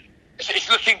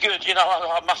 It's looking good.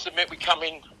 I must admit, we come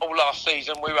in all last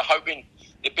season. We were hoping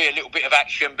there'd be a little bit of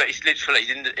action, but it's literally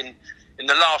in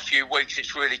the last few weeks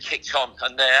it's really kicked on,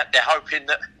 and they're hoping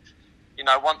that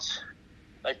once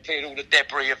they've cleared all the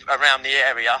debris around the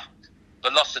area,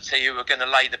 Velocity, who are going to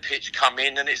lay the pitch, come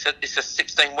in, and it's a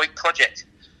 16-week project.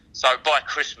 So by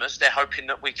Christmas they're hoping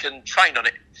that we can train on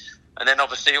it, and then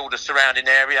obviously all the surrounding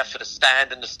area for the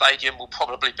stand and the stadium will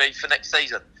probably be for next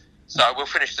season. So we'll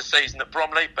finish the season at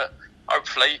Bromley, but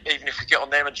hopefully even if we get on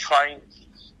there and train,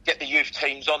 get the youth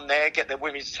teams on there, get the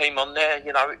women's team on there,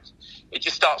 it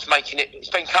just starts making it. It's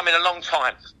been coming a long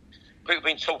time. People have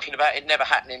been talking about it never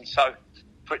happening. So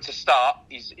for it to start,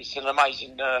 it's an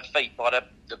amazing feat by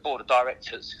the board of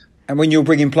directors. And when you're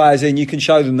bringing players in, you can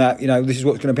show them that, this is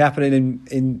what's going to be happening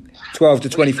in 12 to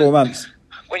 24 months.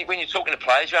 When you're talking to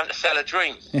players, you have to sell a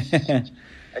dream.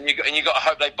 And you got to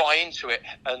hope they buy into it.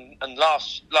 And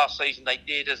last season they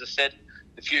did, as I said,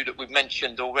 the few that we've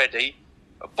mentioned already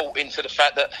bought into the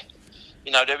fact that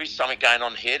there is something going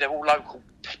on here. They're all local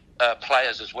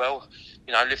players as well.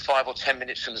 Live 5 or 10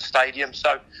 minutes from the stadium,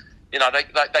 so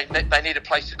they need a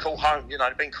place to call home.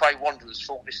 They've been Cray Wanderers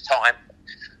for all this time,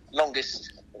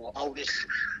 oldest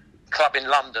club in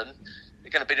London.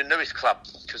 They're going to be the newest club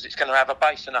because it's going to have a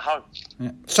base and a home.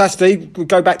 Yeah. Saturday, we'll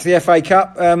go back to the FA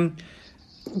Cup.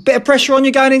 Bit of pressure on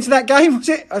you going into that game, was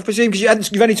it? I presume because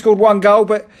you've only scored one goal,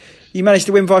 but you managed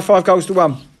to win by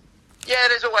 5-1. Yeah,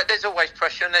 there's always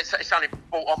pressure, and it's only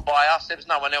brought on by us. There was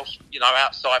no one else,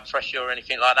 outside pressure or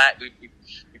anything like that.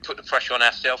 We put the pressure on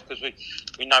ourselves because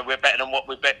we know we're better than what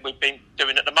we've been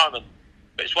doing at the moment.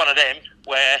 But it's one of them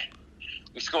where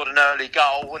we scored an early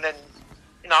goal, and then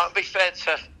to be fair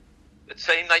to the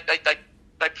team,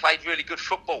 they played really good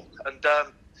football, and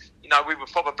we were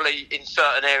probably in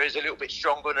certain areas a little bit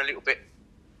stronger and a little bit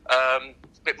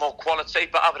more quality.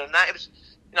 But other than that,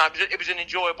 it was an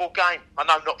enjoyable game. I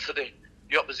know not for the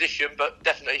opposition, but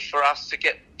definitely for us to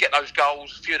get those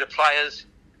goals. A few of the players,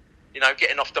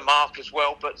 getting off the mark as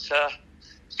well. But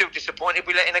still disappointed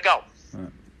we let in a goal.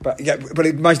 But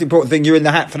the most important thing, you're in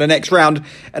the hat for the next round.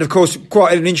 And of course,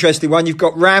 quite an interesting one. You've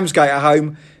got Ramsgate at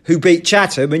home, who beat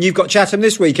Chatham, and you've got Chatham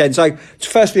this weekend. So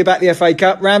firstly about the FA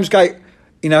Cup, Ramsgate,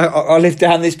 I live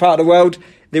down this part of the world.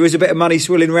 There is a bit of money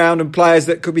swirling around and players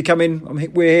that could be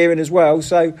coming, we're hearing as well.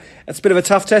 So that's a bit of a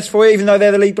tough test for you, even though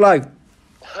they're the league below.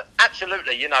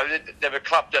 Absolutely. They're a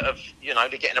club that have,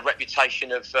 they're getting a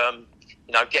reputation of,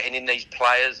 getting in these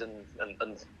players and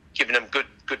giving them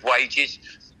good wages.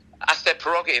 That's their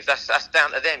prerogative. That's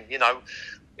down to them.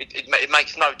 It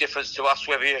makes no difference to us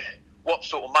what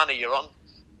sort of money you're on.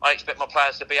 I expect my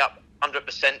players to be up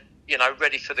 100%,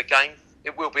 ready for the game.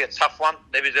 It will be a tough one.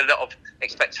 There is a lot of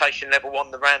expectation level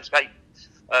on the Ramsgate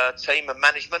team and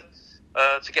management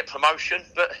to get promotion,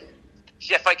 but it's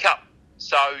the FA Cup,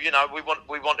 so we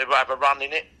want to have a run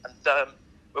in it, and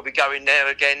we'll be going there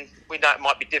again. We know it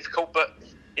might be difficult, but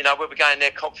we'll be going there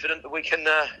confident that we can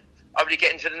hopefully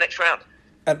get into the next round.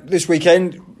 This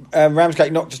weekend,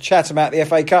 Ramsgate knocked Chatham out the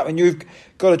FA Cup, and you've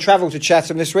got to travel to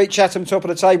Chatham this week. Chatham top of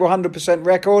the table, 100%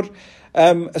 record,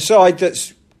 a side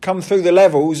that's come through the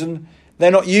levels, and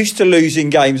they're not used to losing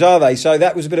games, are they? So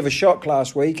that was a bit of a shock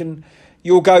last week, and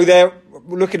you'll go there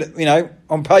looking at,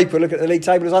 on paper, look at the league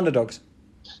table as underdogs.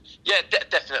 Yeah,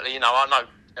 definitely. I know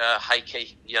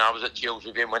Hakey. I was at Gills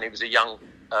with him when he was a young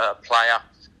player.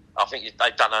 I think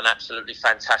they've done an absolutely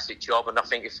fantastic job, and I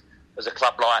think if, as a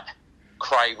club like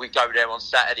Cray, we go there on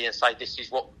Saturday and say this is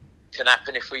what can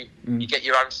happen if you get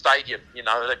your own stadium.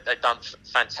 They've done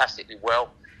fantastically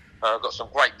well. Got some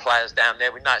great players down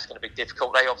there. We know it's going to be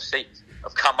difficult. They obviously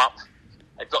have come up.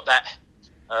 They've got that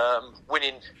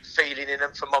winning feeling in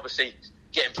them from obviously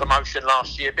getting promotion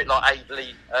last year, a bit like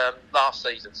Aveley last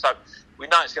season. So we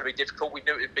know it's going to be difficult. We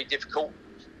knew it would be difficult.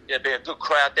 There'll be a good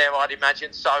crowd there, I'd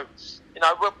imagine. So,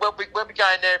 we'll be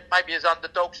going there maybe as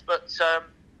underdogs, but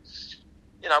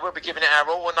we'll be giving it our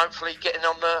all and hopefully getting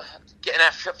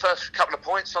our first couple of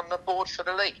points on the board for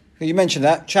the league. You mentioned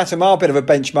that Chatham are a bit of a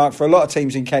benchmark for a lot of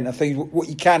teams in Kent. I think what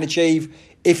you can achieve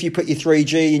if you put your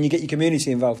 3G and you get your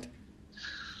community involved.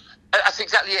 That's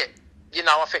exactly it.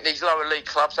 I think these lower league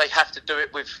clubs, they have to do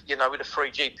it with a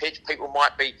 3G pitch. People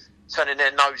might be turning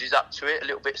their noses up to it, a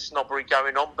little bit snobbery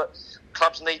going on, but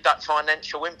clubs need that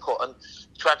financial input, and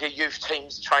to have your youth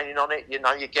teams training on it,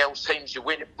 your girls teams, your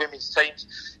women's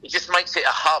teams, it just makes it a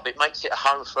hub, it makes it a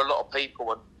home for a lot of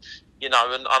people, and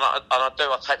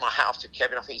I take my hat off to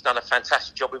Kevin. I think he's done a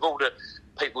fantastic job with all the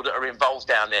people that are involved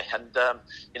down there, and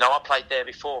I played there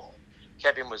before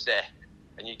Kevin was there,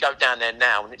 and you go down there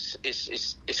now and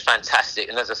it's fantastic,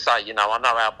 and as I say, I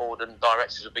know our board and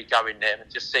directors will be going there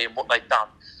and just seeing what they've done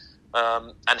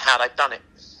and how they've done it.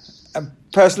 And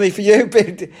personally for you, you've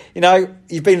been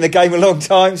in the game a long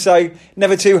time, so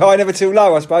never too high, never too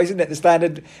low, I suppose, isn't it? The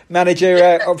standard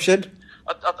manager option.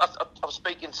 I was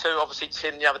speaking to, obviously,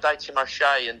 Tim the other day, Tim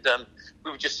O'Shea, and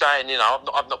we were just saying,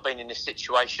 I've not been in this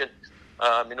situation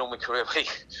in all my career.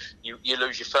 You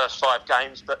lose your first 5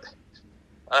 games, but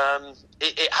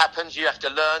it happens. You have to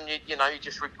learn. You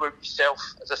just regroup yourself.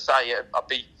 As I say,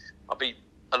 I'd be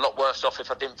a lot worse off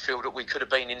if I didn't feel that we could have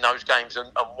been in those games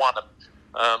and won them.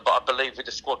 But I believe with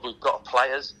the squad we've got of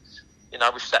players,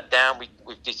 we've sat down,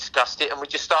 we've discussed it, and we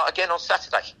just start again on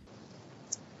Saturday.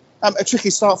 A tricky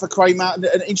start for Cray, Matt, and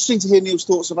interesting to hear Neil's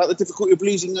thoughts about the difficulty of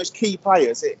losing those key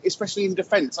players, especially in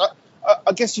defence.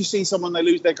 I guess you see someone, they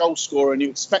lose their goal scorer and you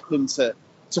expect them to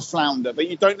flounder, but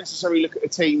you don't necessarily look at a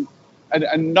team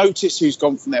and notice who's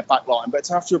gone from their back line. But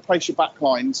to have to replace your back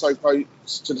line so close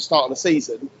to the start of the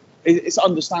season, it's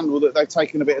understandable that they've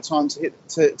taken a bit of time to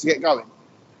get going.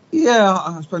 Yeah,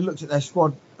 I suppose I looked at their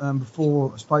squad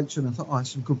before I spoke to them and thought,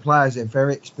 some good players there,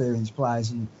 very experienced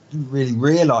players, and didn't really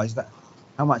realise that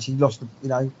how much he lost,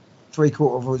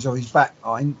 3/4 of his back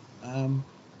line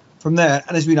from there.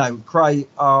 And as we know, Cray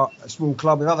are a small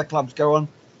club. If other clubs go on,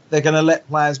 they're going to let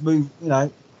players move,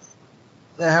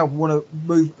 they want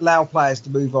to allow players to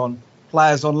move on.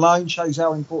 Players on loan shows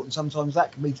how important sometimes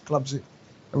that can be to clubs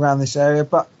around this area,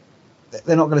 but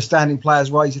they're not going to stand in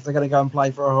players' ways if they're going to go and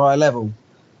play for a higher level.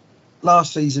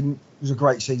 Last season was a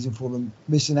great season for them,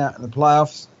 missing out in the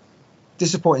playoffs.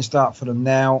 Disappointing start for them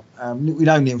now. We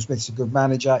know Neil Smith's a good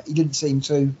manager. He didn't seem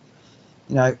too,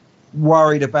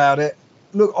 worried about it.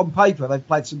 Look, on paper, they've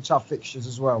played some tough fixtures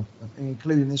as well,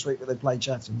 including this week where they played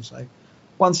Chatham. So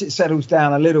once it settles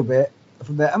down a little bit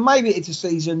from there, and maybe it's a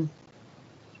season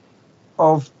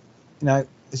of,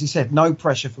 as he said, no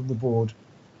pressure from the board.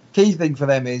 Key thing for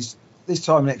them is this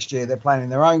time next year they're playing in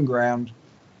their own ground,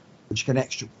 which can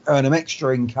earn them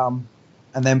extra income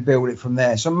and then build it from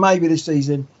there. So maybe this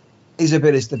season is a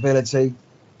bit of stability,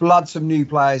 blood some new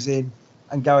players in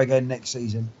and go again next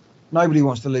season. Nobody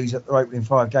wants to lose at their opening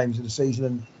 5 games of the season,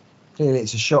 and clearly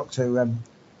it's a shock to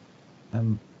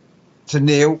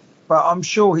Neil, but I'm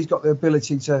sure he's got the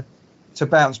ability to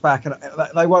bounce back, and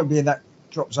they won't be in that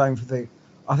drop zone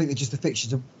I think the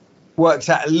fixtures have worked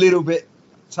out a little bit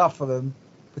tough for them,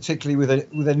 particularly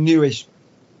with a newish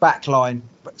back line.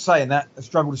 But saying that, they've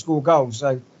struggled to score goals,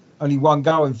 so only 1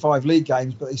 goal in 5 league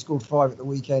games, but they scored 5 at the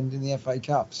weekend in the FA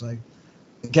Cup. So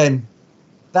again,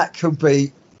 that could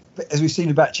be, as we've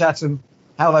seen about Chatham,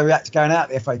 how they react to going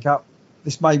out of the FA Cup.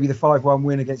 This may be the 5-1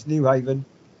 win against Newhaven.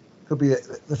 Could be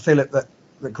the fillip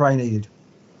that Cray needed.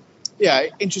 Yeah,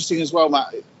 interesting as well,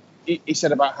 Matt. He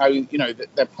said about how that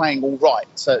they're playing all right.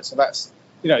 So that's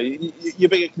your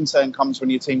bigger concern comes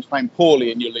when your team's playing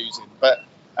poorly and you're losing. But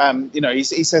he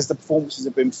says the performances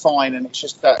have been fine, and it's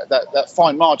just that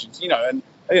fine margins. And at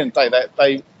the end of the day,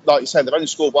 they like you said, they've only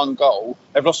scored 1 goal.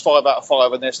 They've lost 5 out of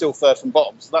 5, and they're still third from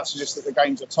bottom. So that's just that the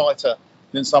games are tighter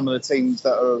than some of the teams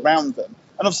that are around them.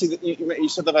 And obviously, you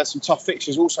said they've had some tough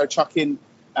fixtures. Also, chuck in,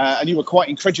 and you were quite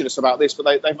incredulous about this,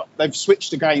 but they've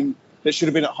switched a game that should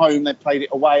have been at home. They played it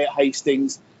away at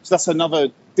Hastings. So that's another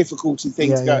difficulty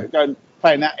thing to go and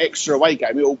play in that extra away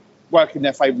game. It'll work in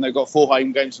their favour when they've got 4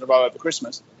 home games in a row over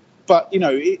Christmas. But,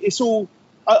 it's all...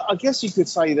 I guess you could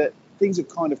say that things have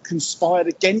kind of conspired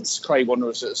against Cray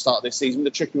Wanderers at the start of this season. The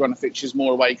tricky run of fixtures,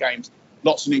 more away games,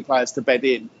 lots of new players to bed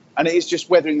in. And it is just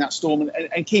weathering that storm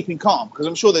and keeping calm. Because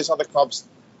I'm sure there's other clubs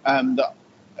that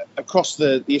across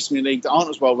the Isthmian League that aren't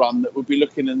as well run that would be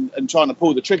looking and trying to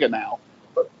pull the trigger now.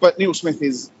 But Neil Smith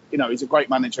is, he's a great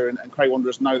manager, and Cray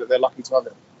Wanderers know that they're lucky to have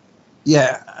him.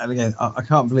 Yeah, and again, I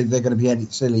can't believe they're going to be any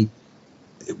silly.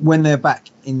 When they're back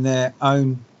in their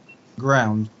own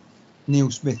ground,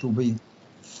 Neil Smith will be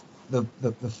the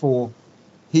four.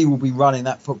 He will be running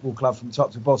that football club from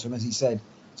top to bottom, as he said.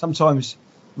 Sometimes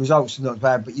results are not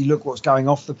bad, but you look what's going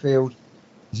off the field,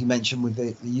 as you mentioned, with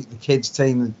the kids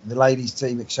team, the ladies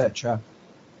team, etc.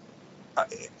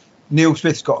 Neil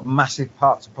Smith's got a massive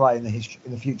part to play in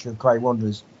the future of Cray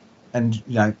Wanderers, and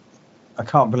I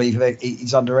can't believe that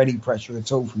he's under any pressure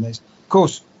at all from this. Of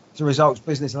course, it's a results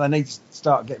business, and they need to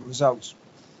start getting results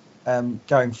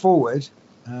going forward.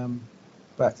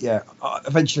 But yeah,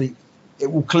 eventually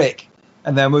it will click,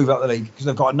 and they'll move up the league because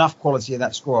they've got enough quality in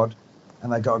that squad,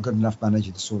 and they've got a good enough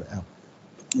manager to sort it out.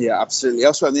 Yeah, absolutely.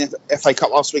 Elsewhere in the FA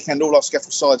Cup last weekend, all our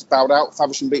Skeffel sides bowed out.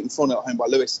 Faversham beaten 4-0 at home by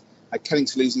Lewis.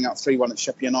 Kennington losing out 3-1 at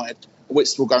Sheffield United.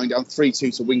 Whitstable going down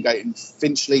 3-2 to Wingate and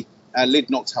Finchley. Lydd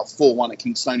knocked out 4-1 at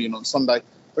Kingstonian on Sunday.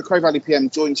 But Cray Valley PM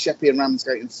joined Sheppey and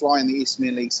Ramsgate in flying the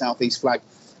Isthmian League South East flag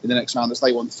in the next round as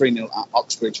they won 3-0 at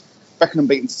Uxbridge. Beckenham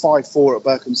beaten 5-4 at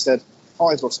Berkhamsted.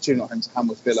 Hythe lost 2-0 home to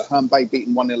Hamworth Villa. Herne Bay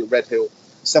beaten 1-0 at Redhill.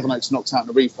 Seven Oaks knocked out in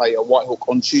a replay at Whitehawk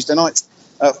on Tuesday night.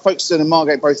 Folkestone and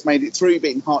Margate both made it through,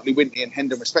 beating Hartley, Wintney and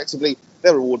Hendon respectively.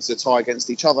 Their awards a tie against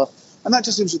each other. And that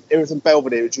just leaves Erith and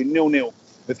Belvedere drew 0-0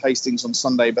 with Hastings on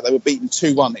Sunday, but they were beaten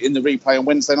 2-1 in the replay on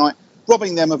Wednesday night,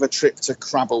 robbing them of a trip to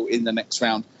Crabble in the next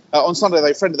round. On Sunday,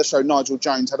 though, friend of the show, Nigel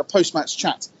Jones, had a post-match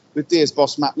chat with Deer's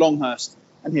boss, Matt Longhurst,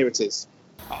 and here it is.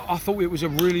 I thought it was a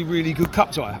really, really good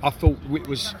cup tie. I thought it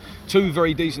was two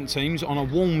very decent teams on a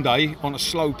warm day, on a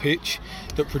slow pitch,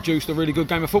 that produced a really good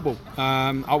game of football.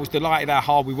 I was delighted how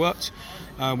hard we worked.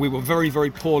 We were very,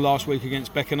 very poor last week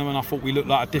against Beckenham, and I thought we looked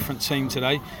like a different team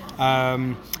today.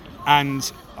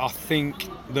 And I think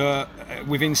that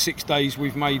within 6 days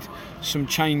we've made some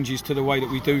changes to the way that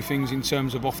we do things in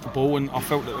terms of off the ball, and I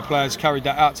felt that the players carried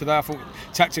that out today. I thought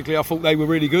tactically, I thought they were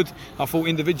really good. I thought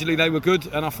individually they were good,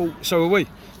 and I thought so were we.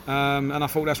 And I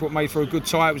thought that's what made for a good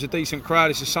tie. It was a decent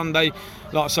crowd. It's a Sunday.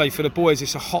 Like I say, for the boys,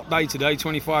 it's a hot day today,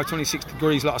 25, 26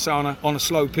 degrees, like I say, on a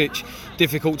slow pitch.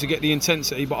 Difficult to get the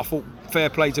intensity, but I thought fair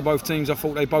play to both teams. I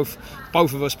thought they both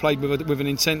of us played with an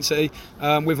intensity,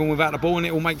 with and without the ball, and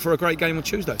it will make for a great game on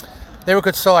Tuesday. They're a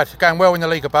good side, going well in the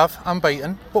league above,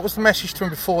 unbeaten. What was the message to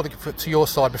them to your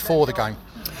side before the game?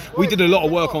 We did a lot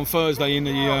of work on Thursday in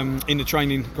the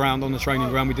training ground. On the training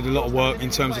ground, we did a lot of work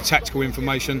in terms of tactical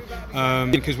information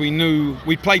because we knew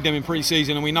we played them in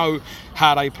pre-season and we know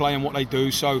how they play and what they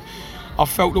do. So I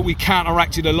felt that we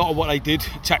counteracted a lot of what they did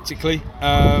tactically,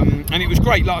 and it was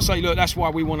great. Like I say, look, that's why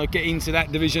we want to get into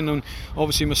that division, and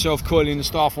obviously myself, Coyley and the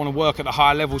staff want to work at the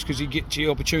higher levels because you get the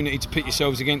opportunity to pit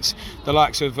yourselves against the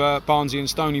likes of Barnsley and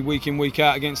Stoney week in, week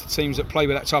out, against the teams that play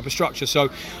with that type of structure. So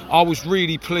I was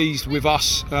really pleased with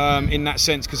us in that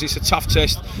sense, because it's a tough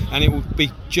test, and it will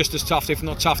be just as tough, if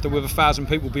not tougher, with 1,000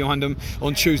 people behind them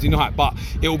on Tuesday night. But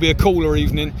it will be a cooler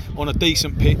evening on a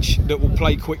decent pitch that will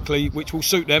play quickly, which will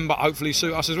suit them, but hopefully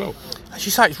suit us as well. As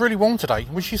you say, it's really warm today.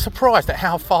 Was you surprised at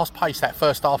how fast-paced that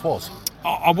first half was?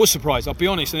 I was surprised, I'll be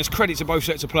honest, and there's credit to both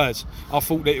sets of players. I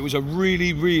thought that it was a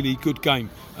really, really good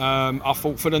game. I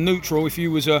thought for the neutral, if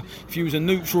you was a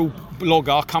neutral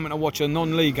blogger coming to watch a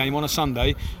non-league game on a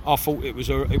Sunday, I thought it was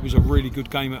a really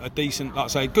good game at a decent, like I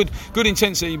say, good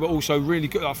intensity, but also really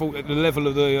good. I thought at the level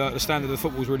of the standard of the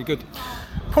football was really good.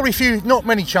 Probably not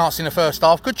many chances in the first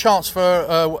half. Good chance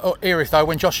for Erith though,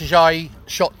 when Josh Ajay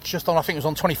shot just on, I think it was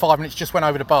on 25 minutes, just went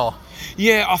over the bar.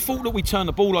 Yeah, I thought that we turned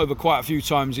the ball over quite a few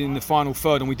times in the final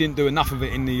third, and we didn't do enough of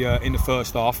it in the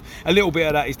first half. A little bit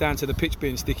of that is down to the pitch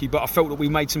being sticky, but I felt that we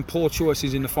made some poor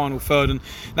choices in the final third, and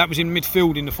that was in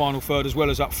midfield in the final third as well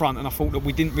as up front. And I thought that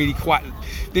we didn't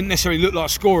necessarily look like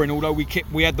scoring, although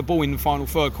we had the ball in the final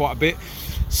third quite a bit.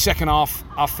 Second half,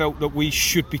 I felt that we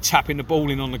should be tapping the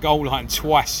ball in on the goal line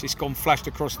twice. It's gone flashed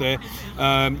across there.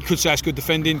 You could say it's good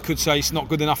defending, could say it's not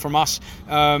good enough from us.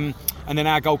 And then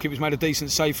our goalkeeper's made a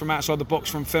decent save from outside the box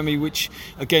from Femi, which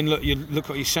again, you look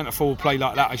at his centre forward play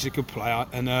like that. He's a good player,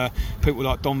 and people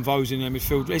like Don Vos in their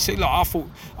midfield.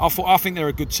 I think they're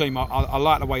a good team. I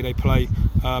like the way they play.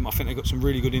 I think they've got some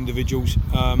really good individuals,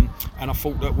 and I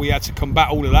thought that we had to combat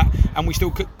all of that, and we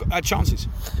still had chances.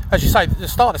 As you say, the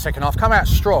start of the second half come out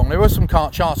strong. There were some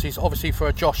chances, obviously,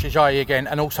 for Josh Ajayi again,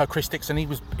 and also Chris Dixon. He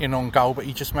was in on goal, but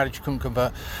he just managed couldn't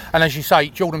convert. And as you say,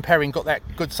 Jordan Perrin got that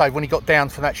good save when he got down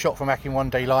for that shot from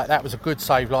Akinwande. Like that was a good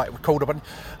save, like recorded. But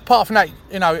apart from that,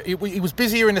 he was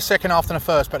busier in the second half than the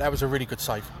first, but that was a really good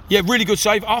save. Yeah, really good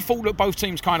save. I thought that both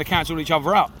teams kind of cancelled each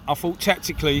other out. I thought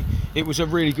tactically it was a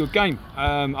really good game.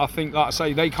 I think, like I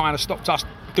say, they kind of stopped us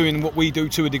doing what we do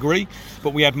to a degree,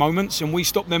 but we had moments, and we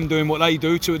stopped them doing what they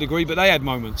do to a degree, but they had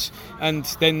moments. And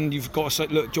then you've got to say,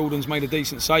 look, Jordan's made a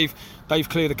decent save. They've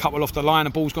cleared a couple off the line. The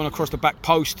ball's gone across the back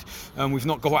post, and we've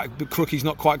not got the Crookie's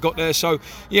not quite got there. So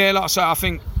yeah, like I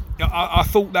say, I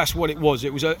thought that's what it was.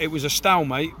 It was a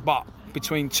stalemate, but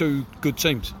between two good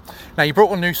teams. Now, you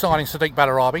brought a new signing, Sadiq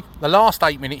Bellarabi. The last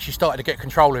 8 minutes, you started to get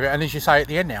control of it, and as you say at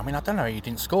the end now, I don't know how you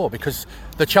didn't score, because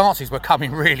the chances were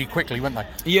coming really quickly, weren't they?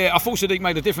 Yeah, I thought Sadiq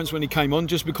made a difference when he came on,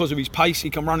 just because of his pace. He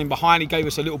come running behind. He gave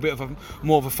us a little bit of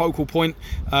more of a focal point,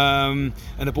 and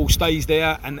the ball stays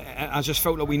there, and I just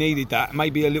felt that we needed that.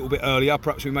 Maybe a little bit earlier,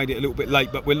 perhaps we made it a little bit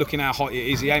late, but we're looking how hot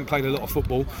it is. He ain't played a lot of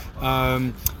football,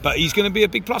 but he's going to be a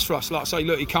big plus for us. Like I say,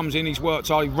 look, he comes in, he's worked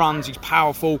hard, he runs, he's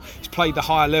powerful, he's played the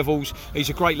higher levels. He's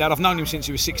a great lad. I've known him since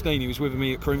he was 16. He was with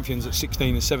me at Corinthians at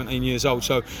 16 and 17 years old,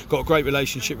 so got a great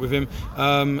relationship with him,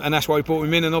 and that's why we brought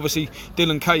him in. And obviously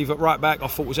Dylan Cave at right back I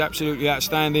thought was absolutely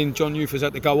outstanding. John Youth has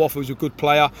had to go off, who's a good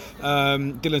player.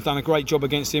 Dylan's done a great job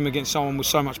against someone with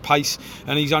so much pace,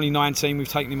 and he's only 19. We've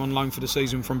taken him on loan for the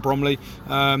season from Bromley,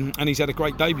 and he's had a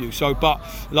great debut. So, but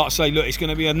like I say, look, it's going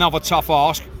to be another tough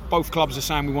ask. Both clubs are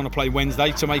saying we want to play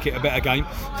Wednesday to make it a better game,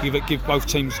 to give both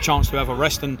teams a chance to have a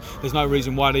rest, and there's no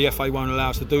reason why the FA won't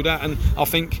allow us to do that. And I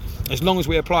think as long as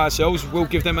we apply ourselves, we'll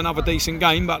give them another decent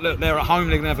game. But look, they're at home,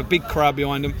 they're going to have a big crowd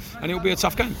behind them, and it'll be a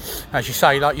tough game. As you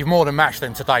say, you've more than matched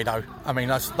them today, though. I mean,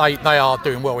 they are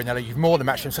doing well in the league. You've more than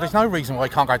matched them, so there's no reason why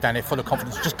you can't go down there full of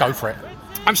confidence. Just go for it.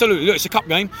 Absolutely. Look, it's a cup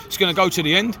game. It's going to go to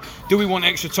the end. Do we want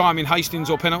extra time in Hastings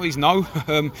or penalties? No.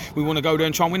 We want to go there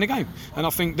and try and win the game. And I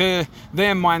think their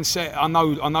mindset, I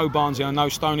know Barnsley, I know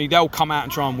Stoney, they'll come out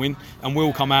and try and win, and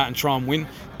we'll come out and try and win.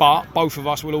 But both of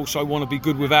us will also want to be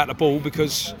good without the ball,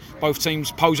 because both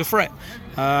teams pose a threat.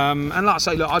 And like I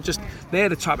say, look, they're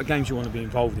the type of games you want to be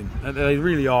involved in. They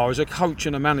really are. As a coach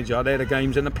and a manager, they're the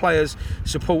games, and the players,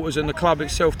 supporters, and the club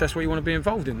itself, that's what you want to be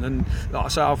involved in. And like I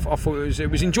say, I thought it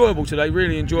was enjoyable today,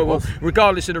 really enjoyable.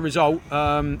 Regardless of the result,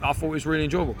 I thought it was really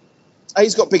enjoyable.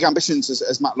 He's got big ambitions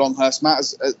as Matt Longhurst. Matt,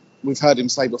 as we've heard him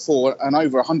say before, and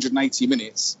over 180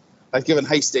 minutes, they've given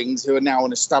Hastings, who are now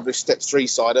an established Step 3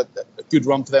 side, a good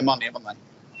run for their money, haven't they?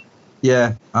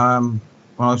 Yeah. When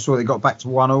I saw they got back to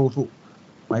 1-1, I thought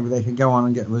maybe they can go on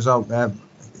and get a result there.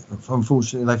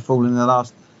 Unfortunately, they've fallen in the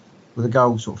last with a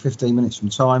goal sort of 15 minutes from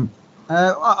time.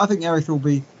 I think Erith will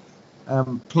be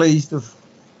pleased of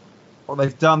what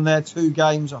they've done there. 2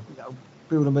 games, I think that'll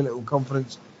build them a little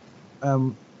confidence.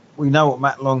 We know what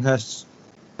Matt Longhurst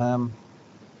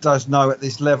does know at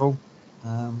this level.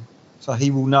 So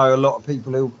he will know a lot of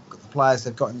people the players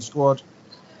they've got in the squad.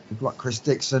 People like Chris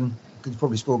Dixon could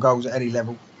probably score goals at any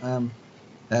level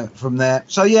from there.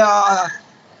 So yeah,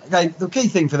 again, the key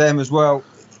thing for them as well,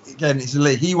 again, is the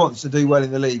league. He wants to do well in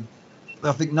the league.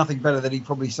 I think nothing better than he'd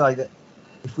probably say that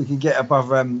if we can get above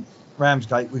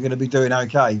Ramsgate, we're going to be doing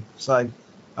okay. So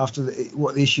after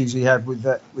what the issues he had with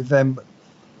them, but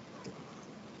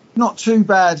not too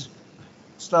bad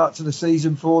start to the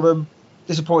season for them.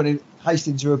 Disappointing.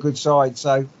 Hastings are a good side,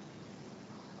 so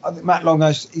I think Matt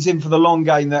Longhurst is in for the long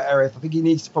game there, Erith. I think he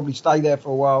needs to probably stay there for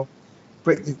a while.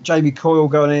 Jamie Coyle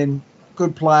going in,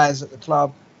 good players at the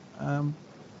club. I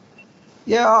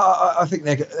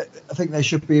think they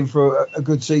should be in for a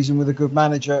good season with a good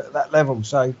manager at that level.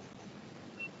 So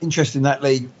interesting, that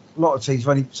league. A lot of teams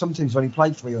some teams have only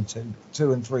played 3 or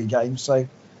 2 and 3 games. So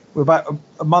we're about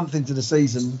a month into the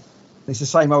season. It's the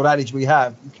same old adage we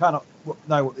have. You cannot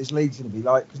know what this league's going to be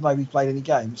like because nobody's played any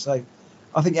games. So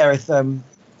I think Erith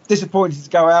disappointed to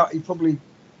go out. He probably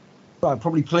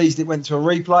pleased it went to a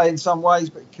replay in some ways,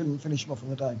 but couldn't finish him off on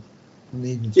the day. In the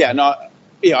evening.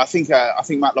 I think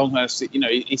Matt Longhurst,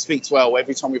 he speaks well.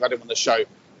 Every time we've had him on the show,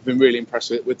 I've been really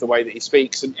impressed with the way that he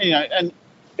speaks, and and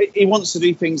he wants to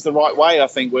do things the right way. I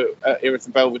think with Erith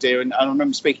and Belvedere, and I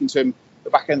remember speaking to him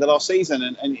the back end of last season,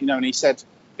 and he said,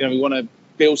 we want to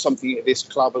build something at this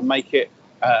club and make it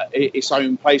its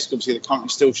own place. Obviously, the currently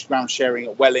still ground sharing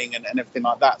at Welling and everything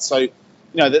like that. So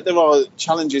that there are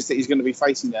challenges that he's going to be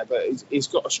facing there, but he's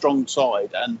got a strong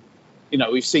side. And,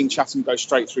 we've seen Chatham go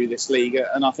straight through this league.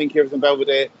 And I think Erith and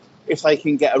Belvedere, if they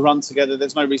can get a run together,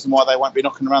 there's no reason why they won't be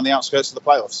knocking around the outskirts of the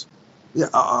playoffs. Yeah,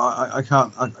 I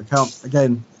can't.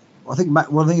 Again, I think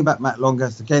one thing about Matt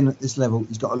Longhurst, again, at this level,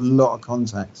 he's got a lot of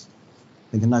contacts.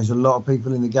 I think he knows a lot of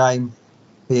people in the game,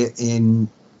 be it in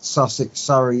Sussex,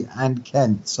 Surrey and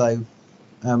Kent. So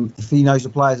if he knows the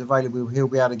players available, he'll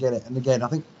be able to get it. And again, I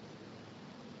think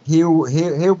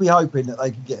he'll be hoping that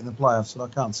they can get in the playoffs. And I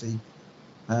can't see,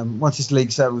 once this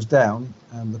league settles down,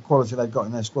 the quality they've got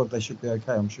in their squad, they should be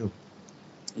okay, I'm sure.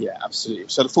 Yeah, absolutely.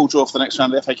 So the full draw for the next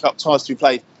round of the FA Cup ties to be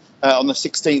played on the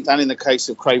 16th, and in the case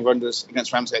of Cray Wanderers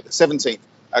against Ramsgate, the 17th.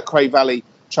 Cray Valley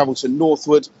travel to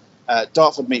Northwood,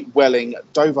 Dartford meet Welling,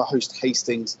 Dover host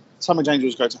Hastings, Tunbridge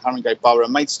Angels go to Haringey Borough,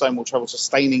 Maidstone will travel to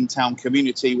Staining Town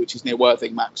Community, which is near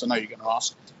Worthing, Max. I know you're going to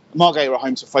ask. Margate are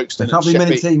home to Folkestone. There can't be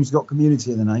many teams got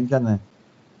community in the name, can there?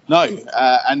 No,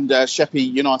 and Sheppey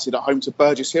United at home to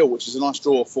Burgess Hill, which is a nice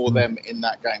draw for them in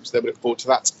that game. So they'll look forward to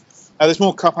that. There's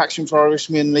more cup action for our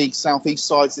Isthmian League South East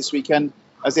sides this weekend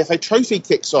as the FA Trophy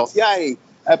kicks off. Yay!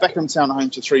 Beckenham Town are home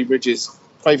to Three Bridges.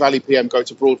 Cray Valley PM go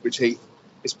to Broadbridge Heath.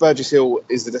 It's Burgess Hill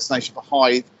is the destination for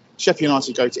Hythe. Sheppey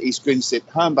United go to East Grinstead.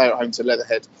 Herne Bay are home to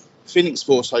Leatherhead. Phoenix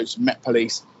Force host Met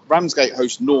Police. Ramsgate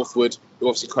host Northwood, who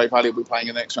obviously Cray Valley will be playing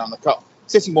in the next round of the Cup.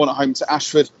 Sittingbourne at home to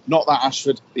Ashford. Not that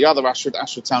Ashford, the other Ashford,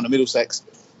 Ashford Town of Middlesex.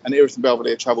 And Erith and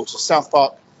Belvedere travel to South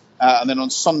Park. And then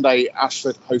on Sunday,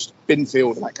 Ashford host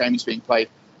Binfield, and that game is being played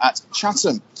at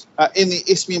Chatham. In the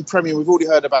Isthmian Premier, we've already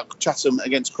heard about Chatham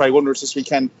against Cray Wanderers this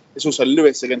weekend. It's also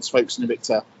Lewis against Folkestone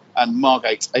Invicta and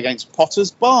Margate against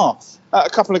Potters Bar. A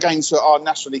couple of games for our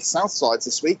National League South sides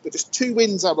this week, but just 2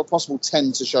 wins out of a possible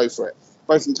 10 to show for it.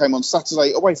 Both of them came on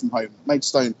Saturday away from home.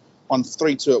 Maidstone won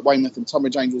 3-2 at Weymouth and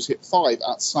Tunbridge Angels hit 5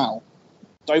 at Slough.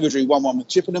 Dover drew 1-1 with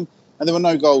Chippenham, and there were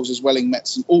no goals as Welling met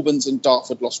St Albans and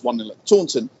Dartford lost 1-0 at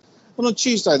Taunton. And on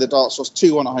Tuesday, the Darts lost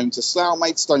 2-1 at home to Slough.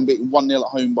 Maidstone beaten 1-0 at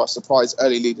home by surprise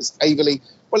early leaders Averley.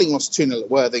 Welling lost 2-0 at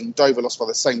Worthing. Dover lost by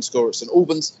the same score at St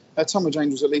Albans. Tunbridge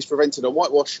Angels at least prevented a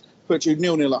whitewash, but drew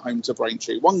 0-0 at home to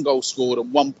Braintree. 1 goal scored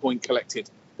and 1 point collected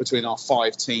between our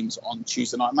 5 teams on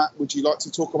Tuesday night. Matt, would you like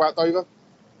to talk about Dover?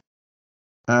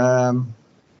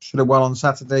 Should have won on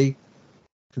Saturday.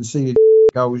 Conceded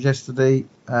goals yesterday.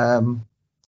 Well,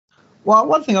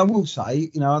 one thing I will say,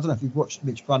 I don't know if you've watched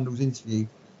Mitch Brundle's interview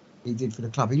he did for the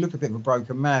club. He looked a bit of a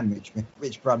broken man,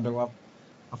 Mitch Brundle.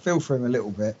 I feel for him a little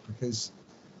bit because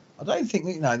I don't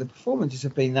think that, the performances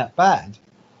have been that bad.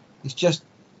 It's just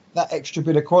that extra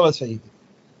bit of quality.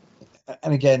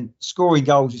 And again, scoring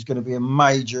goals is going to be a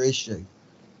major issue.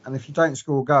 And if you don't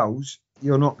score goals,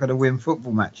 you're not going to win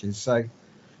football matches. So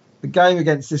the game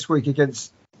this week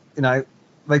against,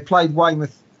 they played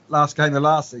Weymouth last game of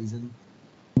last season.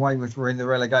 Weymouth were in the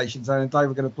relegation zone and they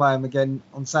were going to play them again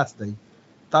on Saturday.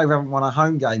 They haven't won a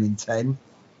home game in 10.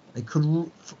 They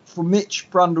could, for Mitch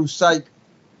Brundle's sake,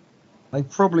 they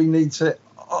probably need to.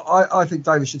 I think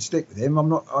David should stick with him. I'm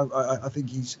not. I think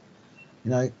he's,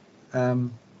 he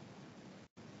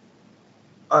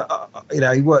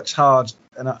works hard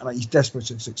and he's desperate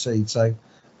to succeed. So,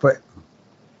 but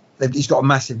he's got a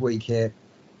massive week here.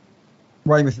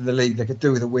 Weymouth in the league, they could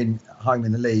do with a win at home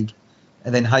in the league,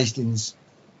 and then Hastings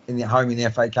home in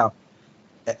the FA Cup.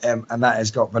 And that has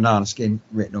got banana skin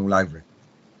written all over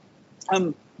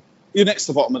it. You're next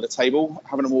to the bottom of the table.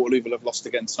 Having and Waterloo will have lost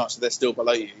again tonight, so they're still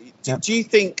below you. Yep. Do you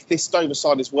think this Dover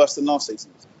side is worse than last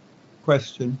season?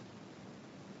 Question.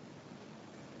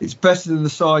 It's better than the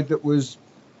side that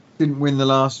didn't win the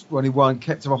last one. He won,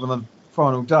 kept him up on the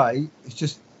final day. It's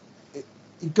just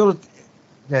you've got to.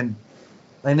 Again,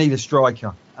 they need a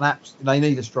striker, they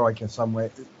need a striker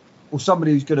somewhere, or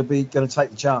somebody who's going to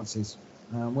take the chances.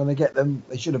 When they get them,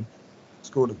 they should have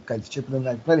scored against Chippenham.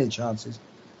 They had plenty of chances.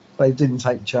 They didn't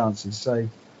take the chances. So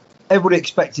everybody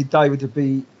expected David to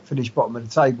finish bottom of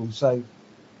the table. So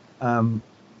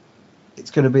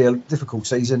it's going to be a difficult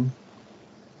season.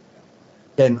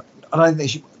 Again, I don't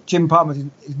think Jim Palmer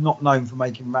is not known for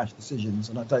making rash decisions,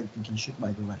 and I don't think he should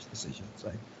make a rash decision. So,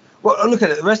 well, look at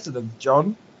it. The rest of them,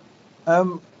 John.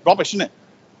 Rubbish, isn't it?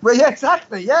 Well, yeah,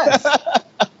 exactly. Yes.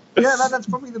 That's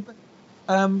probably the.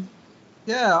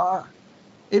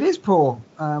 It is poor.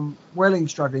 Welling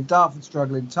struggling, Dartford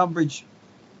struggling, Tunbridge,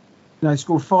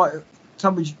 scored 5.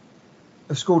 Tunbridge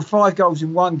have scored 5 goals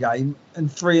in one game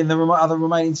and 3 in the other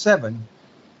remaining 7.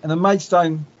 And then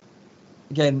Maidstone,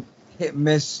 again, hit and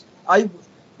miss.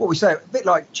 What we say, a bit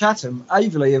like Chatham,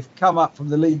 Averley have come up from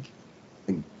the league. I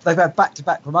think they've had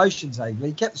back-to-back promotions.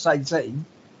 Averley kept the same team,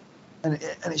 and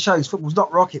it shows football's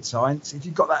not rocket science. If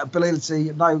you've got that ability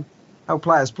and know how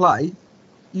players play,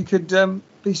 you could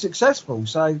be successful.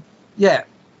 So, yeah,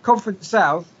 Conference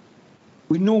South,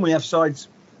 we normally have sides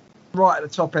right at the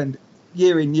top end,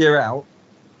 year in, year out.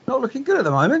 Not looking good at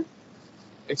the moment.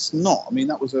 It's not. I mean,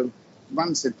 that was a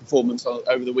rancid performance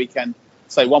over the weekend.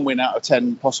 Say 1 win out of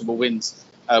 10 possible wins,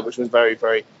 which was very,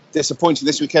 very disappointing.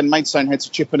 This weekend, Maidstone head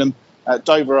to Chippenham,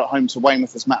 Dover at home to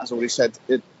Weymouth, as Matt has already said.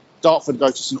 Dartford go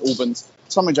to St Albans,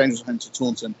 Tunbridge Angels home to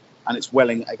Taunton, and it's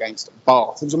Welling against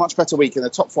Bath. It was a much better week in the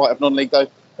top flight of non-league, though,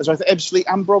 as both Ebbsfleet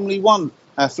and Bromley won.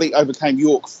 Fleet overcame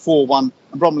York 4-1,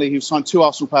 and Bromley, who've signed 2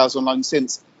 Arsenal players on loan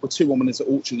since, were 2-1 winners at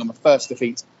Altrincham, a first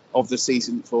defeat of the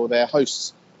season for their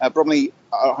hosts. Bromley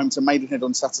are home to Maidenhead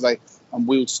on Saturday, and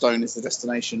Wealdstone is the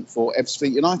destination for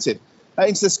Ebbsfleet United.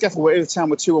 Into the SCEFL, where Everton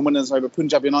were 2-1 winners over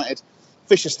Punjab United.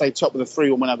 Fisher stayed top with a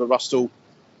 3-1 win over Rusthall.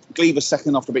 Glebe was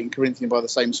second after beating Corinthian by the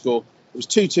same score. It was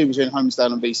 2-2 between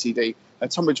Holmesdale and VCD.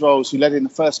 Tunbridge Wells, who led in the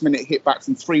first minute, hit back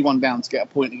from 3-1 down to get a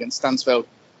point against Stansfeld.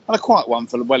 And a quiet one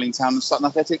for Welling Town and Sutton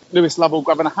Athletic. Lewis Lovell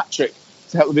grabbing a hat-trick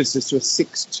to help the visitors to a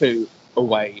 6-2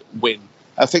 away win.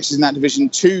 Fixtures in that division,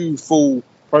 2 full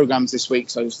programmes this week.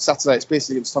 So Saturday it's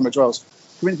Bearsted against Tunbridge Wells,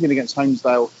 Corinthian against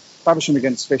Holmesdale, Faversham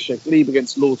against Fisher, Glebe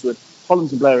against Lordswood,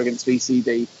 Hollands and Blair against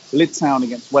VCD, Lydd Town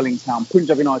against Welling Town,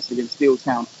 Punjab United against Deal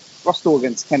Town, Rusthall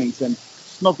against Kennington,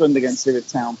 Snodland against Irvine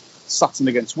Town, Sutton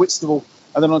against Whitstable,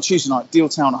 and then on Tuesday night, Deal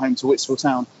Town at home to Whitstable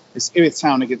Town. It's Irvine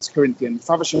Town against Corinthian,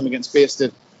 Faversham against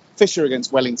Bearsted, Fisher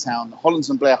against Welling Town, Hollands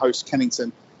and Blair host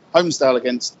Kennington, Holmesdale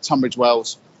against Tunbridge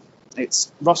Wells.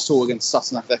 It's Rusthall against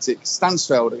Sutton Athletic,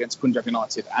 Stansfeld against Punjab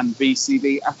United, and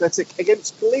VCD Athletic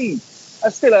against Glebe.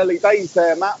 Still early days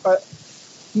there, Matt, but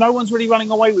no one's really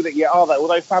running away with it yet, are they?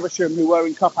 Although Faversham, who were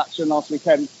in cup action last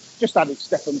weekend, just added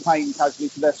Stephen Payne casually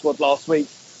to their squad last week.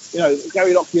 You know,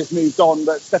 Gary Lockyer has moved on,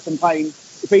 but Stephen Payne,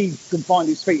 if he can find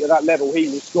his feet at that level, he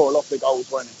will score a lot of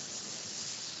goals, won't he?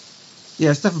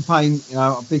 Yeah, Stephen Payne, you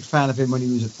know, I'm a big fan of him when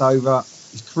he was at Dover.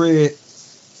 His career,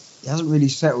 he hasn't really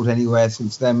settled anywhere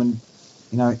since then, and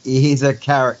you know, he is a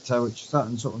character, which is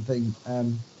certain sort of thing.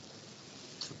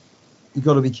 You've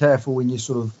got to be careful when you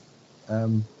sort of,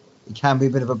 he can be a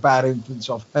bit of a bad influence,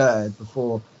 I've heard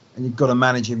before, and you've got to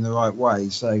manage him the right way.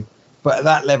 So, but at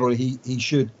that level, he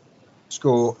should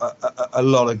score a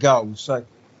lot of goals. So,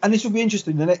 and this will be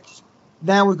interesting.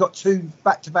 Now we've got 2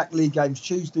 back-to-back league games,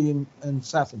 Tuesday and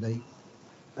Saturday,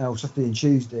 or Saturday and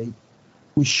Tuesday.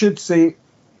 We should see a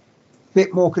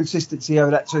bit more consistency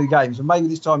over that 2 games, and maybe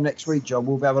this time next week, John,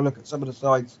 we'll be able to look at some of the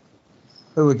sides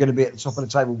who are going to be at the top of the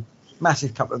table.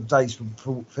 Massive couple of days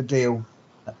for Deal.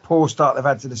 That poor start they've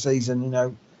had to the season,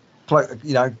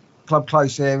 club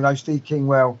close here. Steve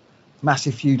Kingwell,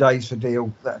 massive few days for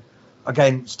Deal.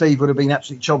 Again, Steve would have been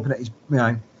absolutely chomping at his,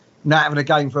 not having a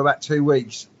game for about 2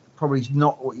 weeks. Probably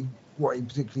not what he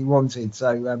particularly wanted.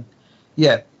 So,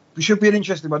 it should be an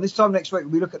interesting one. This time next week,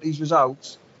 when we look at these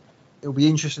results, it'll be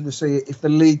interesting to see if the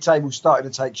league table's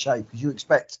starting to take shape, because you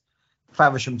expect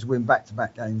Faversham to win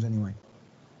back-to-back games anyway.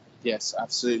 Yes,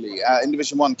 absolutely. In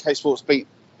Division 1, K Sports beat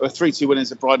 3-2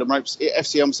 winners at Bridon Ropes.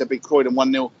 FC Elmstead beat Croydon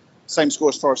 1-0. Same score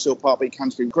as Forest Hill Park beat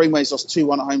Canterbury. Greenways lost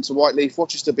 2-1 at home to Whiteleaf.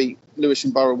 Rochester beat Lewisham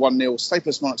Borough 1-0.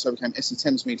 Staples Monarchs overcame SC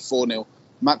Thamesmead 4-0.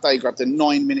 Matt Day grabbed a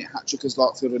 9-minute hat-trick as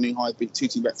Larkfield and New Hythe beat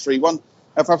Tooting-Bec 3-1.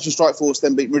 Faversham Strike Force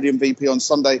then beat Meridian VP on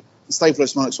Sunday. The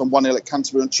Staples Monarchs won 1-0 at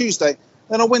Canterbury on Tuesday.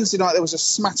 Then on Wednesday night, there was a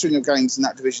smattering of games in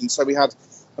that division. So we had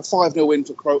a 5-0 win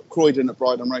for Croydon at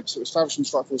Bridon Ropes. It was Faversham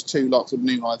Strike Force 2, Larkfield and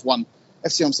New Hythe 1.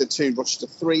 FC Elmstead 2, Rochester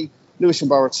 3, Lewisham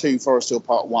Borough 2, Forest Hill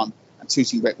Park 1, and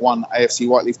Tooting-Bec 1, AFC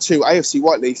Whiteleaf 2. AFC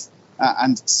Whiteleaf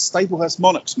and Staplehurst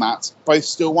Monarchs, Matt, both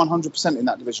still 100% in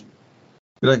that division.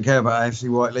 We don't care about AFC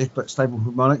Whiteleaf, but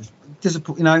Staplehurst Monarchs,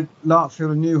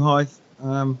 Larkfield and New Hythe,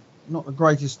 not the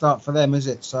greatest start for them, is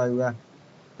it? So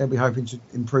they'll be hoping to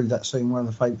improve that soon, one of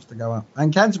the favourites to go up.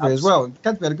 And Canterbury as well.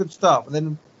 Canterbury had a good start, but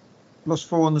then lost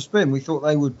 4 on the spin. We thought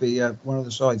they would be one of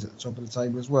the sides at the top of the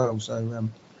table as well. So,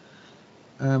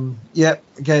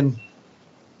 again,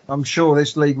 I'm sure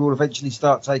this league will eventually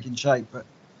start taking shape, but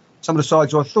some of the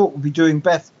sides who I thought would be doing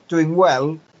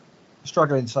well,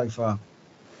 struggling so far.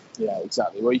 Yeah,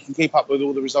 exactly. Well, you can keep up with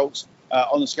all the results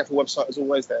on the SCEFL website as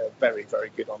always. They're very,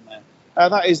 very good on there.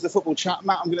 That is the football chat.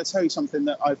 Matt, I'm going to tell you something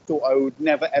that I thought I would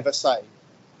never, ever say.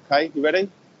 Okay, you ready?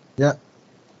 Yeah.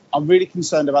 I'm really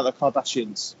concerned about the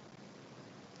Kardashians.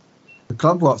 The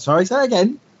club what? Sorry, say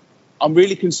again. I'm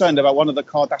really concerned about one of the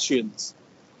Kardashians.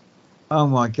 Oh,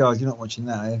 my God, you're not watching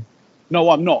that, are you? No,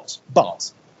 I'm not.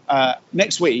 But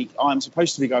next week, I'm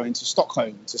supposed to be going to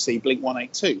Stockholm to see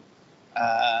Blink-182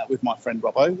 with my friend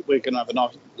Robbo. We're going to have a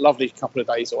nice, lovely couple of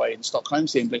days away in Stockholm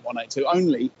seeing Blink-182.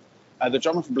 Only the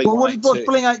drummer from Blink-182. What's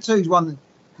Blink-182's one?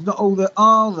 Not all the...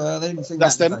 They didn't sing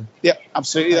that's that. Them. Yeah,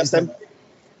 absolutely, that's them.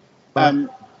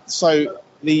 So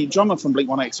the drummer from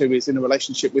Blink-182 is in a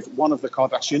relationship with one of the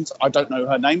Kardashians. I don't know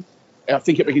her name. I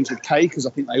think it begins with K because I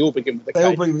think they all begin with a K.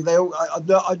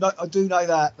 I do know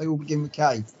that they all begin with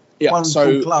K. Yeah, One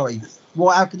called Chloe.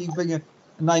 How can you bring a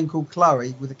name called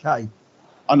Chloe with a K?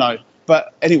 I know,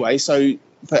 but anyway,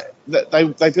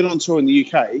 they've been on tour in the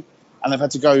UK and they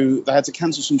had to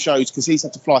cancel some shows because he's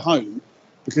had to fly home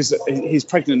because his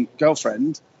pregnant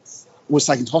girlfriend was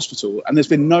taken to hospital, and there's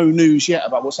been no news yet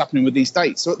about what's happening with these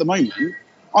dates. So at the moment,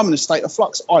 I'm in a state of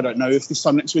flux. I don't know if this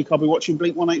time next week I'll be watching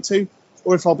Blink-182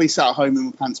 or if I'll be sat at home in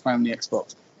my pants playing the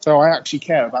Xbox. So I actually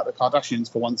care about the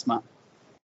Kardashians for once, Matt.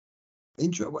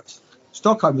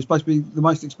 Stockholm was supposed to be the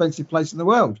most expensive place in the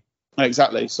world.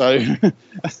 Exactly. So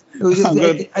was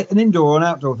it an indoor or an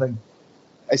outdoor thing?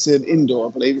 It's an indoor,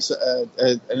 I believe. It's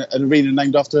an arena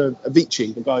named after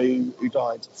Avicii, the guy who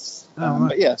died. Right.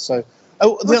 But yeah, so I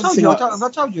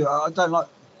told you I don't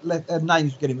like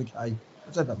names beginning with K. I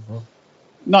said that before.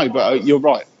 No, but you're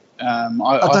right.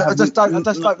 I just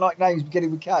don't like names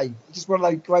beginning with K. It's just one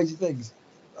of those crazy things.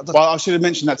 I should have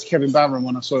mentioned that to Kevin Barron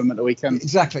when I saw him at the weekend.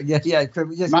 Exactly. Yeah.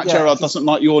 Matt Gerard doesn't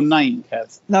like your name,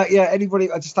 Kev. No, yeah.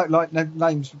 Anybody? I just don't like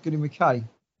names beginning with K.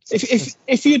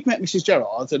 If you'd met Mrs.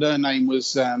 Gerard and her name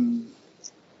was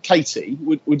Katie,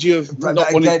 would you have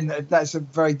not wanted? Again, that's a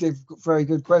very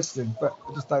good question, but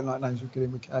I just don't like names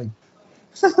beginning with K.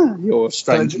 You're a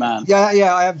strange man.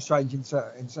 Yeah, I am strange in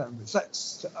certain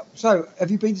bits. So,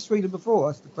 have you been to Sweden before?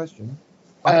 That's the question.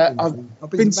 I've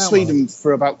been to Sweden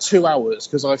for about 2 hours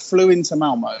because I flew into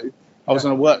Malmo. I was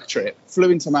on a work trip,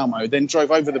 flew into Malmo, then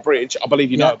drove over the bridge. I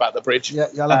believe you know about the bridge. Yeah,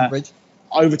 I love the bridge.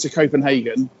 Over to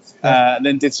Copenhagen, and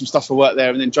then did some stuff for work there,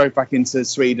 and then drove back into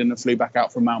Sweden and flew back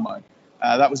out from Malmo.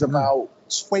 That was about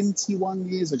 21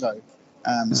 years ago.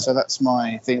 So that's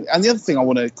my thing. And the other thing I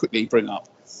want to quickly bring up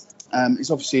is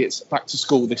obviously it's back to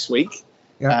school this week.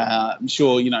 I'm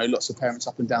sure, lots of parents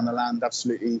up and down the land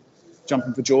absolutely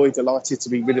jumping for joy, delighted to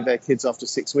be rid of their kids after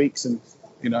 6 weeks. And,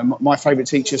 my favourite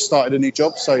teacher started a new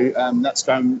job, so that's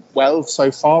going well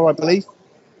so far, I believe.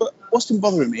 But what's been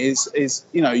bothering me is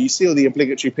you see all the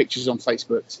obligatory pictures on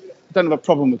Facebook. I don't have a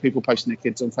problem with people posting their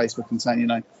kids on Facebook and saying,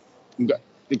 they're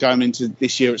going into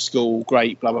this year at school,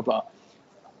 great, blah, blah, blah.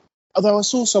 Although I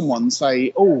saw someone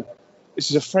say, this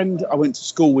is a friend I went to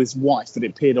school with's wife, that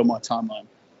it appeared on my timeline.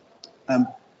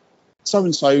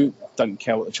 So-and-so, don't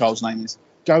care what the child's name is,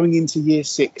 going into year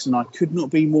 6, and I could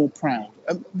not be more proud.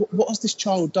 What has this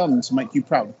child done to make you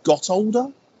proud? Got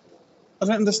older? I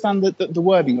don't understand the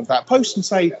wording of that. Post and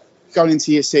say, going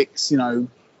into year 6, hope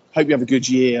you have a good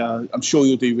year. I'm sure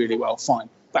you'll do really well. Fine.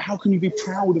 But how can you be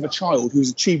proud of a child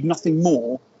who's achieved nothing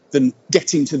more than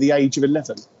getting to the age of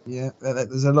 11? Yeah,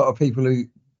 there's a lot of people who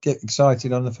get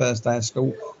excited on the first day of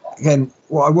school. Again,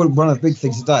 one of the big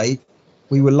things today,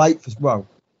 we were late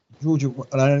Georgia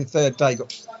on the third day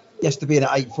has to be in at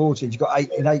 8:40. You got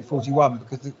 8:41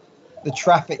 because the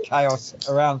traffic chaos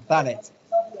around Thanet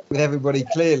with everybody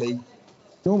clearly.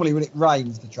 Normally when it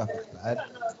rains, the traffic's bad.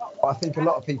 But I think a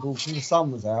lot of people, when the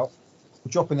sun was out, were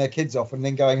dropping their kids off and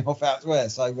then going off elsewhere.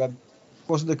 So it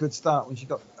wasn't a good start when she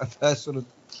got her first sort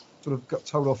of got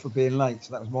told off for being late.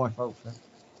 So that was my fault for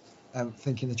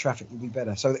thinking the traffic would be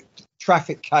better. So the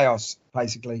traffic chaos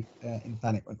basically in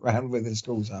Thanet went round where the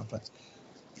schools are. But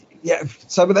yeah,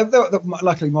 so but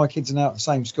luckily my kids are now at the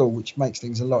same school, which makes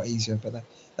things a lot easier. But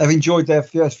they've enjoyed their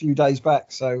first few days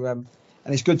back. So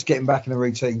and it's good to get them back in a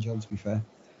routine, John, to be fair.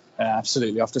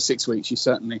 Absolutely. After 6 weeks, you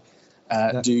certainly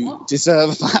do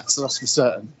deserve that, so that's for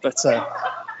certain. But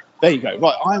there you go.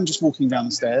 Right, I am just walking down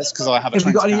the stairs because I have a Have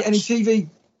you got any TV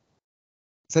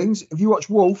things? Have you watched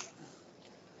Wolf?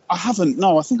 I haven't.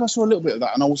 No, I think I saw a little bit of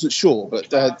that and I wasn't sure.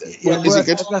 But is it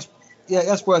good?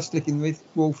 That's worth sticking with.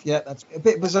 Wolf, that's a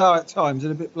bit bizarre at times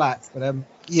and a bit black, but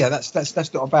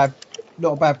that's not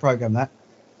a bad program. That.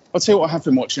 I'll tell you what I have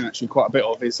been watching actually quite a bit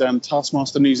of is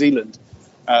Taskmaster New Zealand,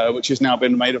 which has now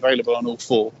been made available on all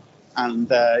 4, and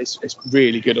it's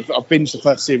really good. I've binged the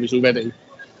first series already,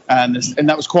 and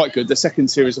that was quite good. The second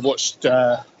series I've watched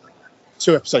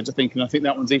 2 episodes, I think, and I think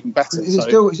that one's even better. Is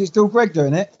it still Greg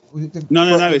doing it?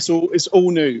 No. It's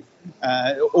all new,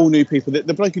 all new people.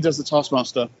 The bloke who does the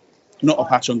Taskmaster, not a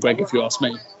patch on Greg if you ask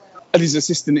me, and his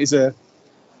assistant is a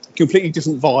completely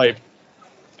different vibe,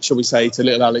 shall we say, to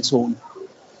little Alex Horne.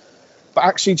 But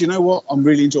actually, do you know what? I'm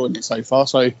really enjoying it so far.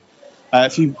 So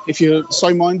if you're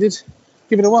so minded,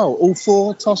 give it a whirl. All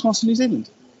 4 Taskmaster New Zealand.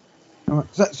 All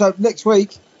right. So next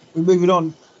week, we're moving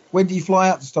on. When do you fly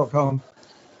out to Stockholm?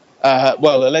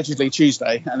 Well, allegedly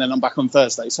Tuesday, and then I'm back on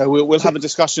Thursday. So we'll have a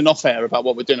discussion off air about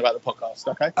what we're doing about the podcast,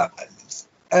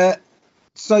 okay?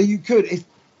 So you could,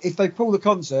 if they pull the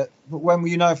concert, but when will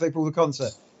you know if they pull the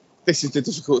concert? this is the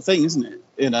difficult thing, isn't it?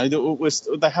 You know,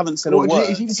 they haven't said a What, word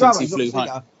is he the since drummer? he He's not flew the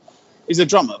singer. home. He's a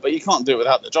drummer, but you can't do it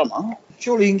without the drummer.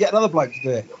 Surely you can get another bloke to do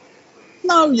it.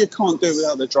 No, you can't do it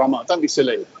without the drummer. Don't be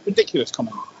silly. Ridiculous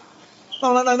comment.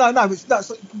 No.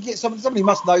 Somebody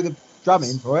must know the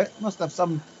drumming for it. Must have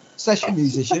some session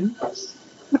musician.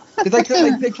 Did they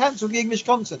cancel the English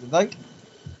concert? Did they?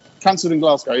 Cancelled in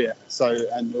Glasgow, yeah. So,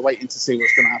 and we're waiting to see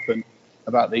what's going to happen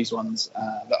about these ones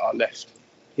that are left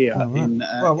here in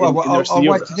the rest of I'll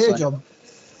Europe. wait to hear, John.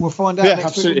 We'll find out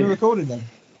next week when we're recording then.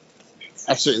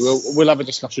 Absolutely. We'll have a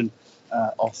discussion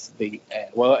off the air.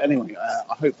 Well, anyway,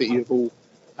 I hope that you've all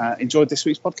enjoyed this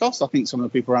week's podcast. I think some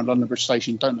of the people around London Bridge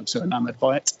Station don't look so enamoured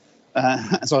by it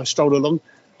as I stroll along.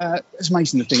 It's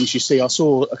amazing the things you see. I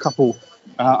saw a couple,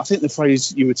 I think the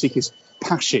phrase you would take is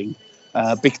pashing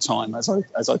big time as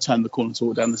I turned the corner to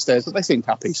walk down the stairs, but they seemed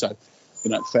happy, so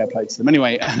fair play to them.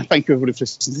 Anyway, thank you everybody for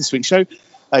listening to this week's show.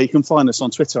 You can find us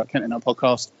on Twitter at Kent and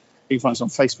Podcast. You can find us on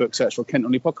Facebook, search for Kent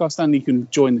Only Podcast, and you can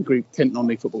join the group Kent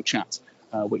Only Football Chat,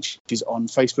 which is on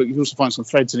Facebook. You can also find us on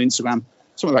Threads and Instagram,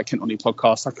 something like Kent Only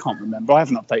Podcast. I can't remember. I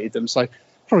haven't updated them, so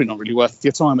probably not really worth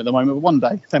your time at the moment, but one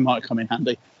day they might come in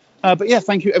handy. But yeah,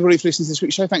 thank you everybody for listening to this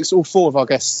week's show. Thanks to all four of our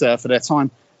guests for their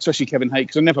time, especially Kevin Hake,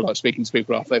 because I never like speaking to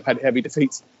people after they've had heavy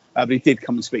defeats, but he did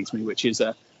come and speak to me, which is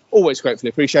always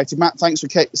gratefully appreciated. Matt, thanks for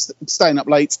staying up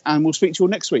late, and we'll speak to you all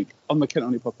next week on the Kent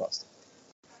Only Podcast.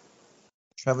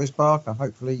 Travis Barker,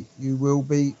 hopefully you will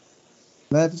be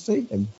there to see him.